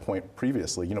friend's point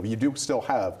previously, you do still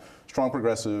have strong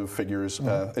progressive figures,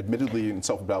 admittedly and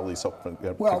self-avowedly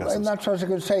well, and that's what I was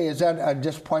going to say. Is that a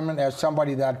disappointment as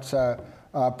somebody that's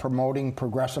promoting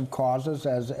progressive causes,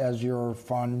 as your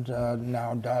fund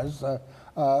now does?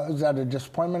 Is that a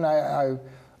disappointment?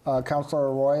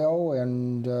 Councilor Arroyo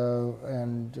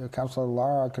and Councilor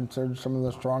Lar are considered some of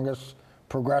the strongest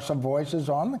progressive voices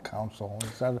on the council.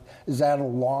 Is that a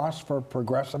loss for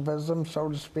progressivism, so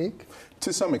to speak?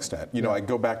 To some extent. I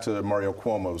go back to Mario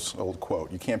Cuomo's old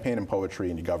quote, you campaign in poetry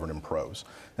and you govern in prose.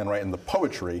 And the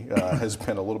poetry has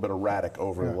been a little bit erratic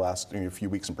over the last few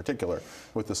weeks in particular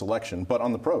with this election. But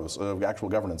on the prose of actual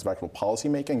governance, of actual policy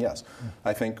making, yes.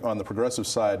 I think on the progressive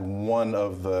side, one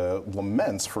of the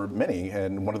laments for many,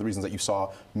 and one of the reasons that you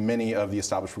saw many of the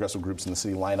established progressive groups in the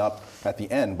city line up at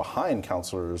the end behind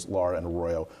Councilors Lar and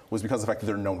Arroyo, was because of the fact that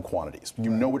they're known quantities. You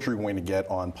know what you're going to get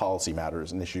on policy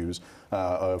matters and issues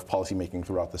of policy making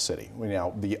throughout the city.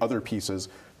 Now, the other pieces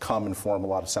come and form a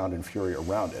lot of sound and fury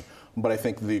around it. But I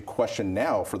think the question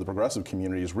now for the progressive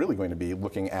community is really going to be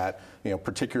looking at,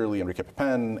 particularly Enrique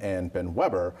Pepin and Ben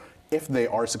Weber. If they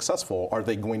are successful, are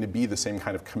they going to be the same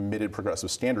kind of committed progressive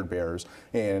standard bearers?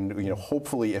 And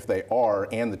hopefully, if they are,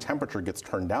 and the temperature gets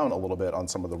turned down a little bit on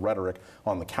some of the rhetoric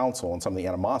on the council and some of the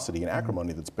animosity and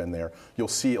acrimony that's been there, you'll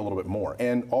see a little bit more.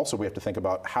 And also, we have to think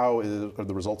about how are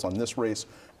the results on this race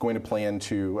going to play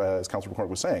into, as Councilor McCormick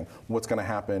was saying, what's going to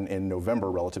happen in November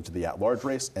relative to the at-large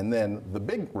race, and then the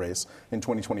big race in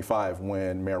 2025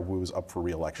 when Mayor Wu is up for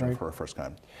re-election for her first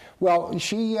time. Well,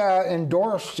 she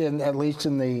endorsed, at least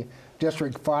in the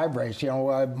District 5 race.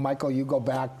 Michael, you go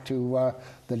back to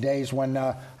the days when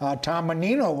Tom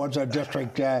Menino was a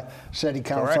district city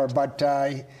councilor, but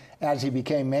as he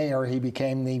became mayor, he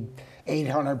became the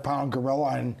 800-pound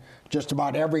gorilla in just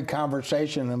about every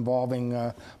conversation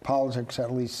involving politics,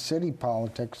 at least city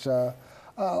politics.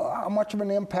 How much of an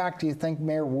impact do you think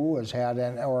Mayor Wu has had,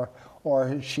 or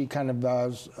has she kind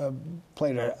of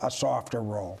played a softer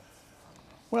role?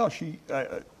 Well, she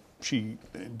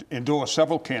endorsed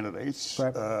several candidates,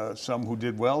 some who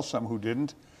did well, some who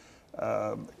didn't.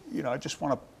 I just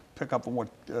want to pick up on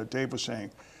what Dave was saying.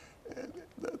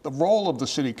 The role of the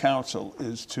city council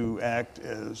is to act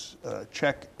as a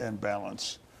check and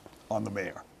balance on the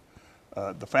mayor.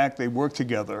 The fact they work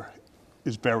together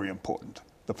is very important.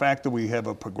 The fact that we have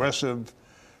a progressive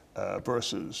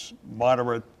versus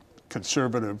moderate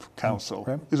conservative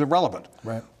council is irrelevant.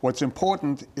 What's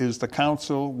important is the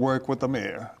council work with the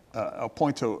mayor. I'll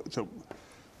point to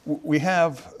we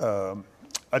have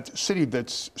a city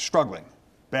that's struggling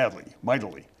badly,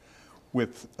 mightily,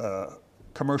 with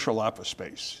commercial office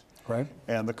space.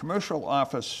 And the commercial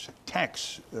office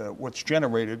tax, what's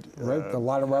generated, a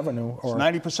lot of revenue, or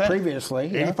 90%. Previously,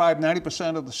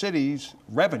 90% of the city's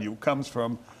revenue comes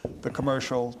from the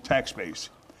commercial tax base.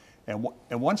 And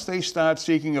once they start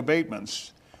seeking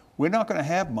abatements, we're not going to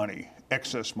have money,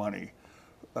 excess money,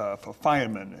 for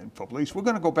firemen and for police. We're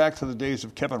going to go back to the days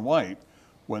of Kevin White,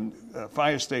 when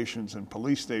fire stations and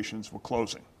police stations were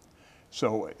closing.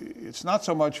 So it's not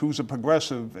so much who's a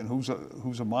progressive and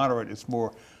who's a moderate. It's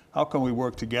more how can we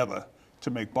work together to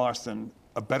make Boston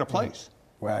a better place.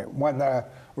 Right. When the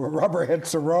rubber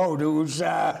hits the road,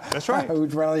 that's right.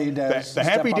 Who's really the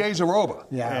happy days are over.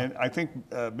 Yeah. And I think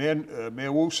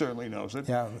Mayor Wu certainly knows it.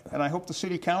 Yeah. And I hope the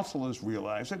city councilors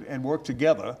realize it and work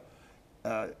together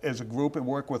as a group and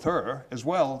work with her as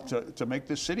well to make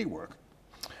this city work.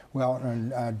 Well,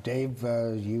 and Dave,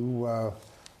 you,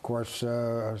 of course,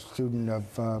 a student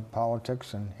of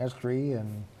politics and history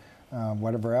and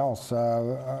whatever else.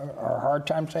 Are hard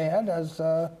times ahead as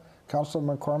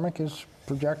Councilor McCormick is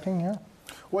projecting here?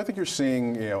 Well, I think you're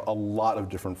seeing a lot of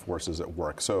different forces at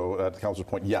work. So at the council's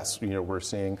point, yes, we're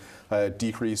seeing a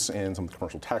decrease in some of the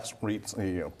commercial tax rates,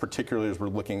 particularly as we're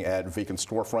looking at vacant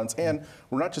storefronts. And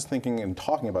we're not just thinking and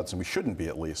talking about this, and we shouldn't be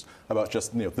at least, about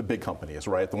just the big companies,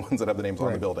 right? The ones that have the names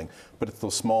on the building. But it's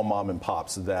those small mom and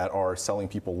pops that are selling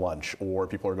people lunch, or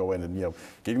people are going and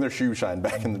getting their shoe shine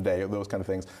back in the day, those kind of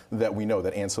things, that we know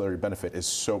that ancillary benefit is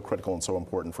so critical and so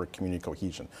important for community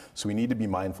cohesion. So we need to be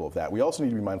mindful of that. We also need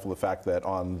to be mindful of the fact that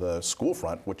on the school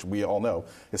front, which we all know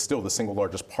is still the single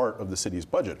largest part of the city's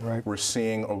budget, we're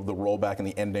seeing the rollback and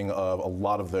the ending of a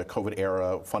lot of the COVID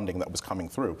era funding that was coming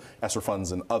through, ESSER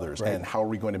funds and others. And how are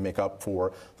we going to make up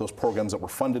for those programs that were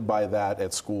funded by that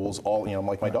at schools, all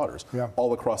like my daughters,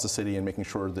 all across the city, and making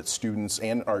sure that students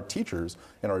and our teachers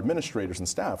and our administrators and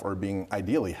staff are being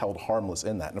ideally held harmless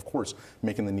in that. And of course,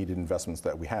 making the needed investments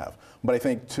that we have. But I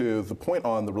think to the point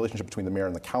on the relationship between the mayor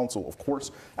and the council, of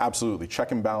course, absolutely,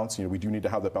 check and balance. We do need to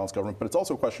have that balanced government, but it's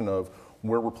also a question of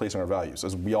where we're placing our values.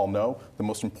 As we all know, the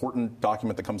most important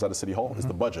document that comes out of City Hall is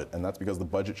the budget, and that's because the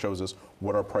budget shows us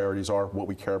what our priorities are, what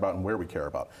we care about, and where we care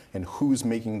about, and who's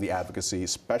making the advocacy,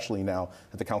 especially now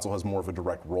that the council has more of a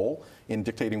direct role in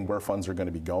dictating where funds are going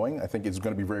to be going. I think it's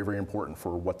going to be very, very important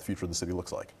for what the future of the city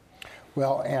looks like.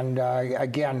 Well, and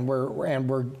again,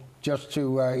 we're just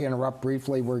to interrupt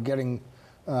briefly, we're getting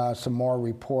some more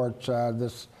reports.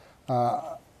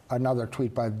 Another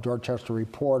tweet by the Dorchester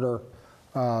Reporter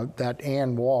that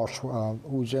Ann Walsh,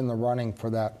 who's in the running for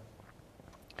that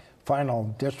final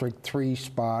District 3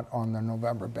 spot on the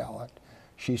November ballot,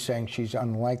 she's saying she's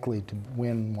unlikely to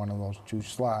win one of those two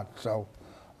slots. So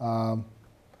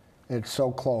it's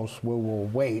so close, we will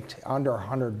wait. Under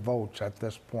 100 votes at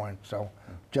this point. So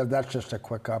that's just a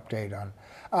quick update on.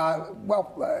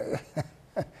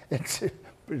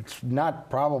 It's not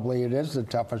probably, it is the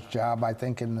toughest job, I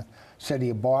think, in the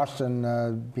city of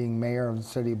Boston, being mayor of the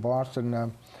city of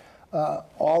Boston.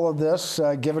 All of this,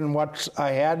 given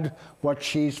what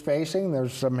she's facing,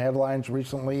 there's some headlines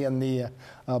recently in the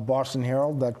Boston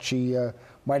Herald that she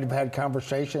might have had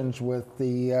conversations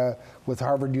with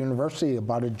Harvard University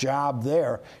about a job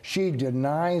there. She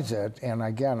denies it, and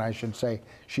again, I should say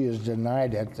she has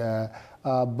denied it.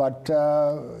 But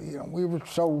we were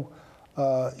so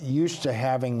used to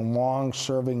having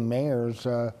long-serving mayors.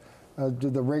 Do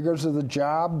the rigors of the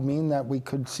job mean that we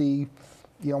could see,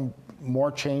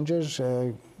 more changes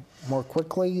more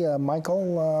quickly?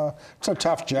 Michael, it's a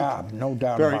tough job, no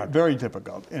doubt about it. Very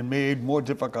difficult, and made more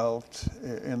difficult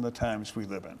in the times we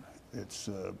live in. It's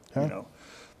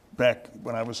back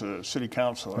when I was a city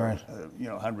councilor,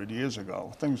 100 years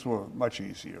ago, things were much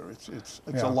easier. It's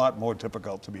a lot more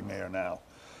difficult to be mayor now.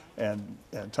 And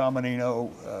Tom Menino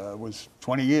was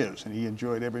 20 years, and he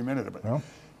enjoyed every minute of it.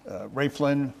 Ray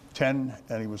Flynn, 10,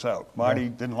 and he was out. Marty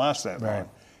didn't last that long.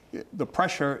 The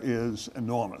pressure is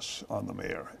enormous on the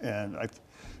mayor, and I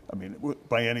mean,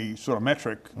 by any sort of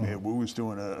metric, Mayor Wu is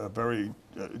doing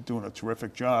doing a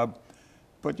terrific job.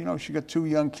 But she got 2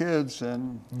 young kids,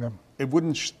 and it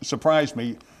wouldn't surprise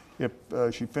me if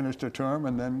she finished her term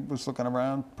and then was looking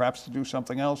around, perhaps to do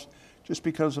something else, just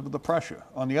because of the pressure.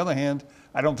 On the other hand,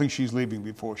 I don't think she's leaving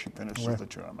before she finishes the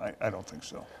term. I don't think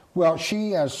so. Well,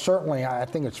 she has certainly, I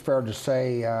think it's fair to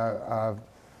say,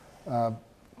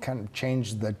 kind of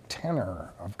changed the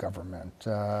tenor of government,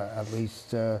 at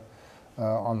least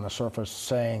on the surface,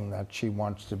 saying that she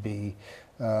wants to be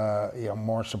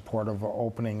more supportive of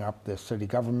opening up the city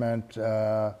government,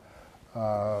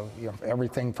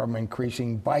 everything from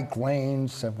increasing bike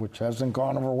lanes, which hasn't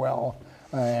gone over well,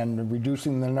 and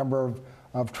reducing the number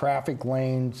of traffic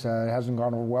lanes. It hasn't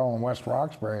gone over well in West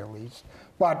Roxbury, at least.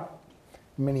 But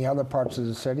many other parts of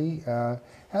the city.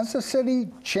 Has the city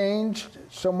changed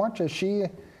so much? Is she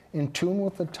in tune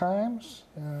with the times?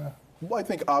 Well, I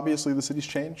think obviously the city's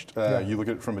changed. You look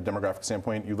at it from a demographic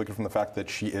standpoint, you look at it from the fact that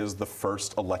she is the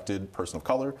first elected person of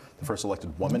color, the first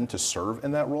elected woman to serve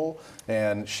in that role,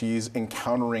 and she's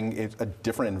encountering a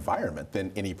different environment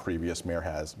than any previous mayor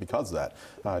has because of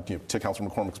that. To Councilor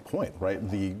McCormick's point, right,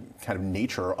 the kind of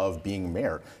nature of being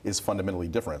mayor is fundamentally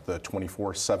different. The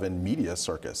 24/7 media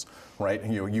circus, right?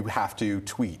 You have to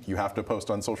tweet, you have to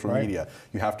post on social media,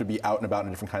 you have to be out and about in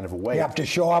a different kind of a way. You have to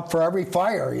show up for every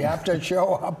fire. You have to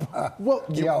show up,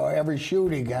 every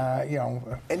shooting,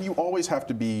 And you always have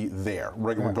to be there,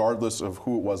 regardless of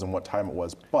who it was and what time it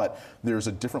was. But there's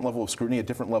a different level of scrutiny, a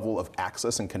different level of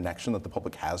access and connection that the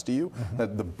public has to you.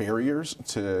 That the barriers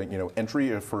to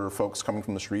entry for folks coming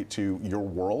from the street to your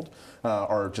world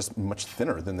are just much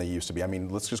thinner than they used to be. I mean,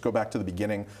 let's just go back to the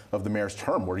beginning of the mayor's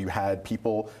term, where you had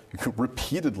people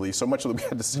repeatedly, so much that we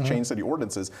had to change city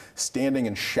ordinances, standing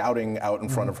and shouting out in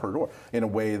front of her door in a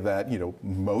way that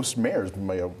most mayors,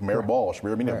 Mayor Balch,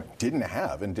 Mayor Mino, didn't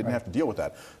have and didn't have to deal with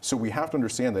that. So we have to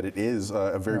understand that it is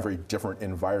a very, very different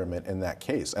environment in that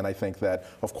case. And I think that,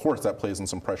 of course, that plays in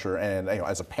some pressure. And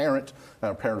as a parent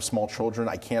of small children,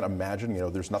 I can't imagine,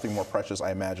 there's nothing more precious,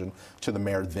 I imagine, to the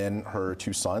mayor than her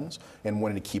two sons and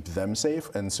wanting to keep them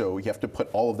safe. And so you have to put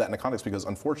all of that in the context because,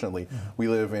 unfortunately, we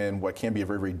live in what can be a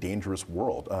very, very dangerous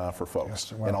world for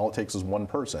folks. And all it takes is one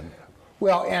person.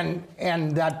 Well,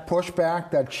 and that pushback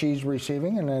that she's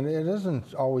receiving, and it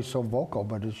isn't always so vocal,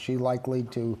 but is she likely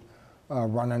to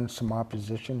run into some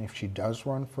opposition if she does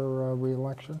run for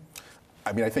re-election?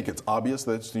 I mean, I think it's obvious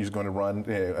that she's going to run,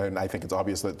 and I think it's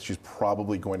obvious that she's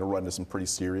probably going to run into some pretty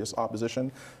serious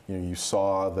opposition. You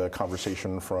saw the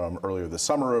conversation from earlier this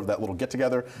summer of that little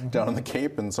get-together down on the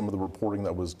Cape and some of the reporting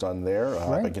that was done there.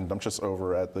 Again, Dumptious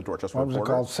over at the Dorchester Reporter. What was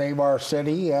it called? Save Our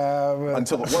City?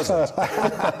 Until it wasn't.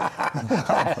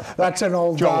 That's an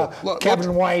old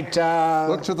Kevin White.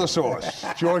 Look to the source,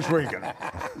 George Reagan.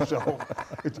 So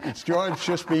it's George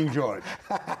just being George.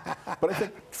 But I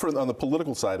think on the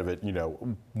political side of it,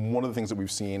 one of the things that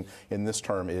we've seen in this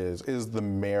term is the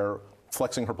mayor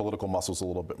flexing her political muscles a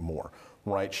little bit more,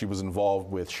 right? She was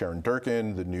involved with Sharon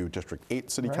Durkin, the new District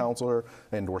 8 city councilor,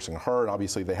 endorsing her, and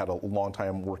obviously they had a long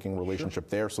time working relationship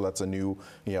there, so that's a new,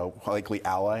 likely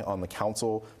ally on the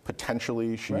council.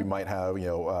 Potentially, she might have,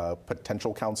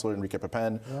 potential councilor Enrique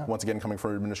Pepin, once again coming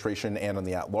from administration, and on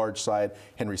the at-large side,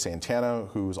 Henry Santana,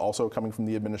 who's also coming from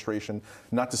the administration.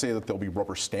 Not to say that there'll be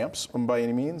rubber stamps by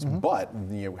any means, but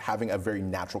having a very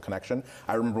natural connection.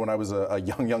 I remember when I was a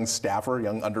young staffer,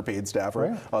 young underpaid staffer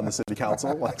on the city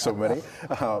council, like so many,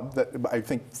 that I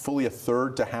think fully a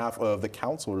third to half of the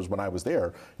councilors when I was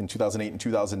there in 2008 and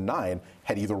 2009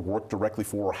 had either worked directly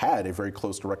for or had a very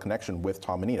close direct connection with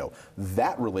Tom Menino.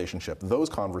 That relationship, those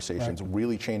conversations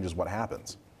really changes what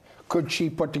happens. Could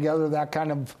she put together that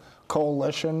kind of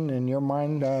coalition in your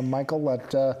mind, Michael,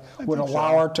 that would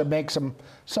allow her to make some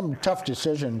tough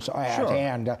decisions at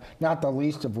hand, not the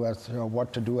least of which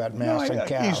what to do at Mass and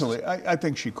Cass? Easily. I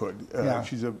think she could.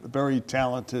 She's a very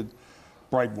talented,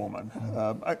 bright woman.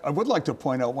 I would like to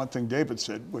point out one thing David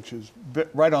said, which is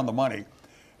right on the money.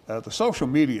 The social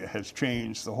media has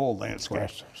changed the whole landscape.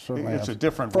 Yes, certainly it's has. a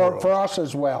different world. For us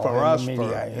as well. For us, the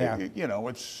media,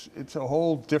 it's a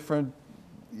whole different,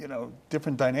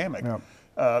 different dynamic.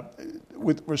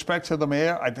 With respect to the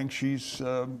mayor, I think she's,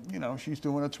 she's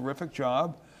doing a terrific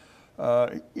job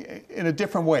in a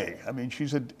different way. I mean, she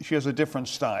has a different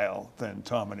style than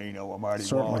Tom Menino or Marty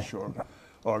Walsh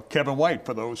or Kevin White,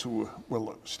 for those who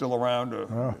were still around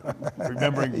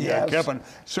remembering Kevin.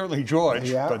 Certainly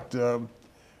George, but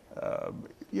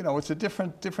it's a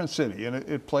different city, and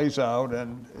it plays out,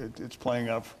 and it's playing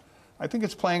out. I think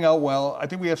it's playing out well. I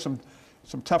think we have some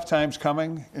tough times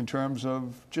coming in terms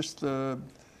of just the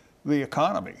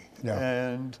economy.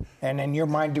 And in your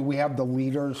mind, do we have the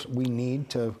leaders we need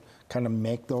to kind of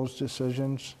make those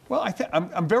decisions? Well,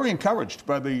 I'm very encouraged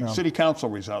by the city council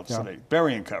results today.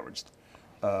 Very encouraged.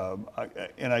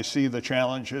 And I see the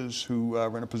challenges who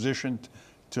are in a position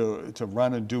to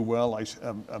run and do well.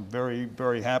 I'm very,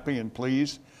 very happy and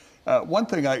pleased. One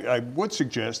thing I would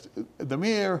suggest, the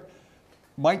mayor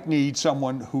might need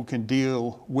someone who can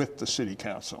deal with the city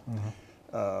council.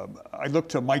 I look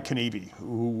to Mike Kniebe,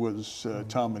 who was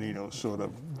Tom Menino's sort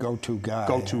of go-to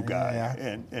guy.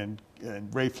 And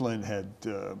Ray Flynn had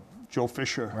Joe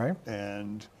Fisher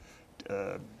and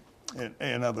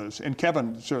others. And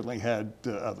Kevin certainly had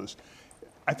others.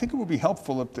 I think it would be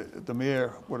helpful if the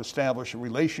mayor would establish a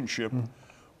relationship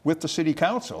with the city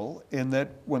council, in that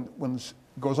when it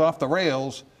goes off the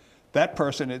rails, that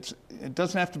person, it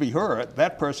doesn't have to be her,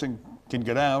 that person can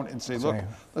go down and say, look,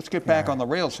 let's get back on the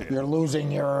rails here. You're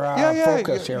losing your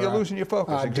focus here. You're losing your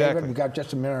focus, exactly. David, we've got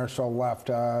just a minute or so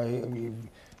left.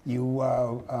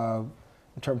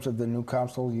 In terms of the new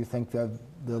council, you think that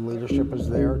the leadership is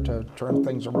there to turn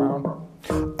things around?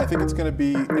 I think it's going to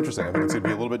be interesting. I think it's going to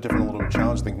be a little bit different, a little bit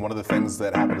challenging. I think one of the things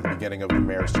that happened at the beginning of the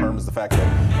mayor's term is the fact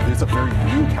that there's a very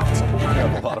new council. We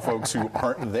have a lot of folks who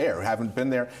aren't there, haven't been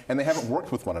there, and they haven't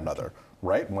worked with one another,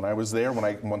 right? When I was there, when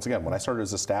I started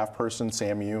as a staff person,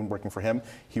 Sam Yoon, working for him,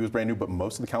 he was brand new, but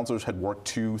most of the councilors had worked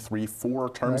 2, 3,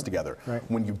 4 terms together. Right.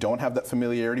 When you don't have that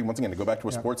familiarity, once again, to go back to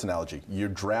a sports analogy, you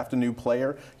draft a new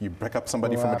player, you pick up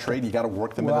somebody from a trade, you got to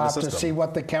work them into the system. We'll have to see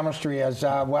what the chemistry is.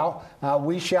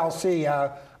 We shall see.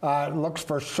 It looks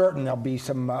for certain there'll be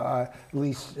some, at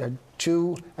least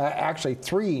 2, actually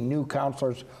 3 new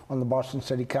councilors on the Boston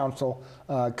City Council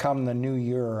come the new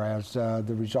year, as the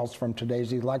results from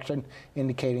today's election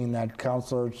indicating that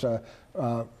councilors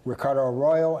Ricardo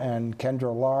Arroyo and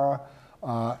Kendra Lara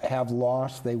have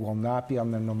lost. They will not be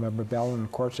on the November ballot. And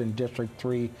of course, in District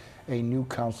 3, a new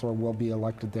councilor will be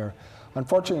elected there.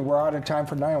 Unfortunately, we're out of time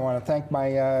for tonight. I want to thank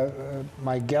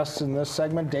my guests in this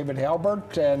segment, David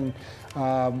Halbert and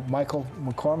Michael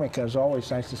McCormick. As always,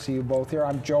 nice to see you both here.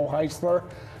 I'm Joe Heisler.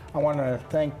 I want to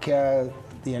thank the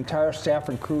entire staff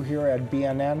and crew here at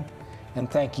BNN,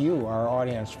 and thank you, our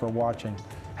audience, for watching.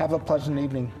 Have a pleasant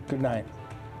evening. Good night.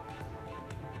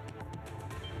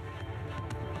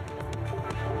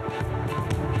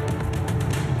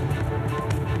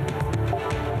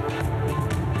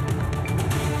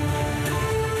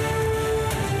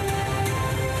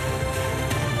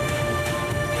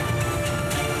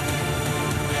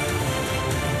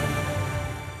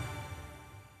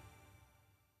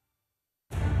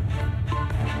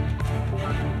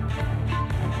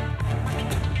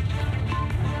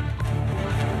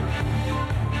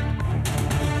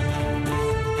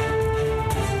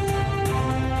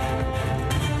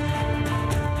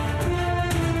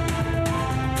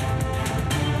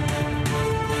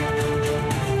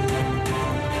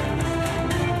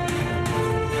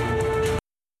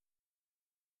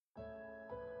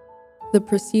 The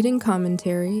preceding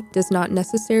commentary does not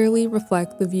necessarily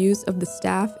reflect the views of the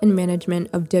staff and management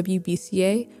of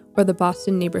WBCA or the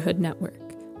Boston Neighborhood Network.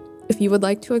 If you would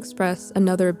like to express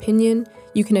another opinion,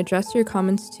 you can address your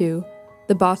comments to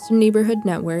the Boston Neighborhood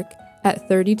Network at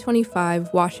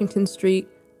 3025 Washington Street,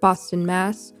 Boston,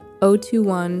 Mass.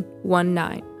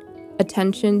 02119.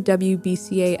 Attention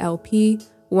WBCA LP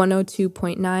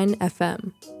 102.9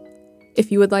 FM. If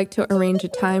you would like to arrange a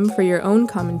time for your own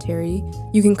commentary,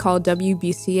 you can call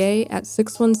WBCA at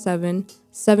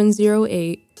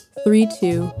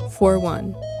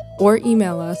 617-708-3241 or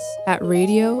email us at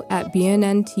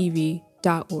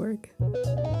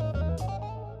radio@bnntv.org.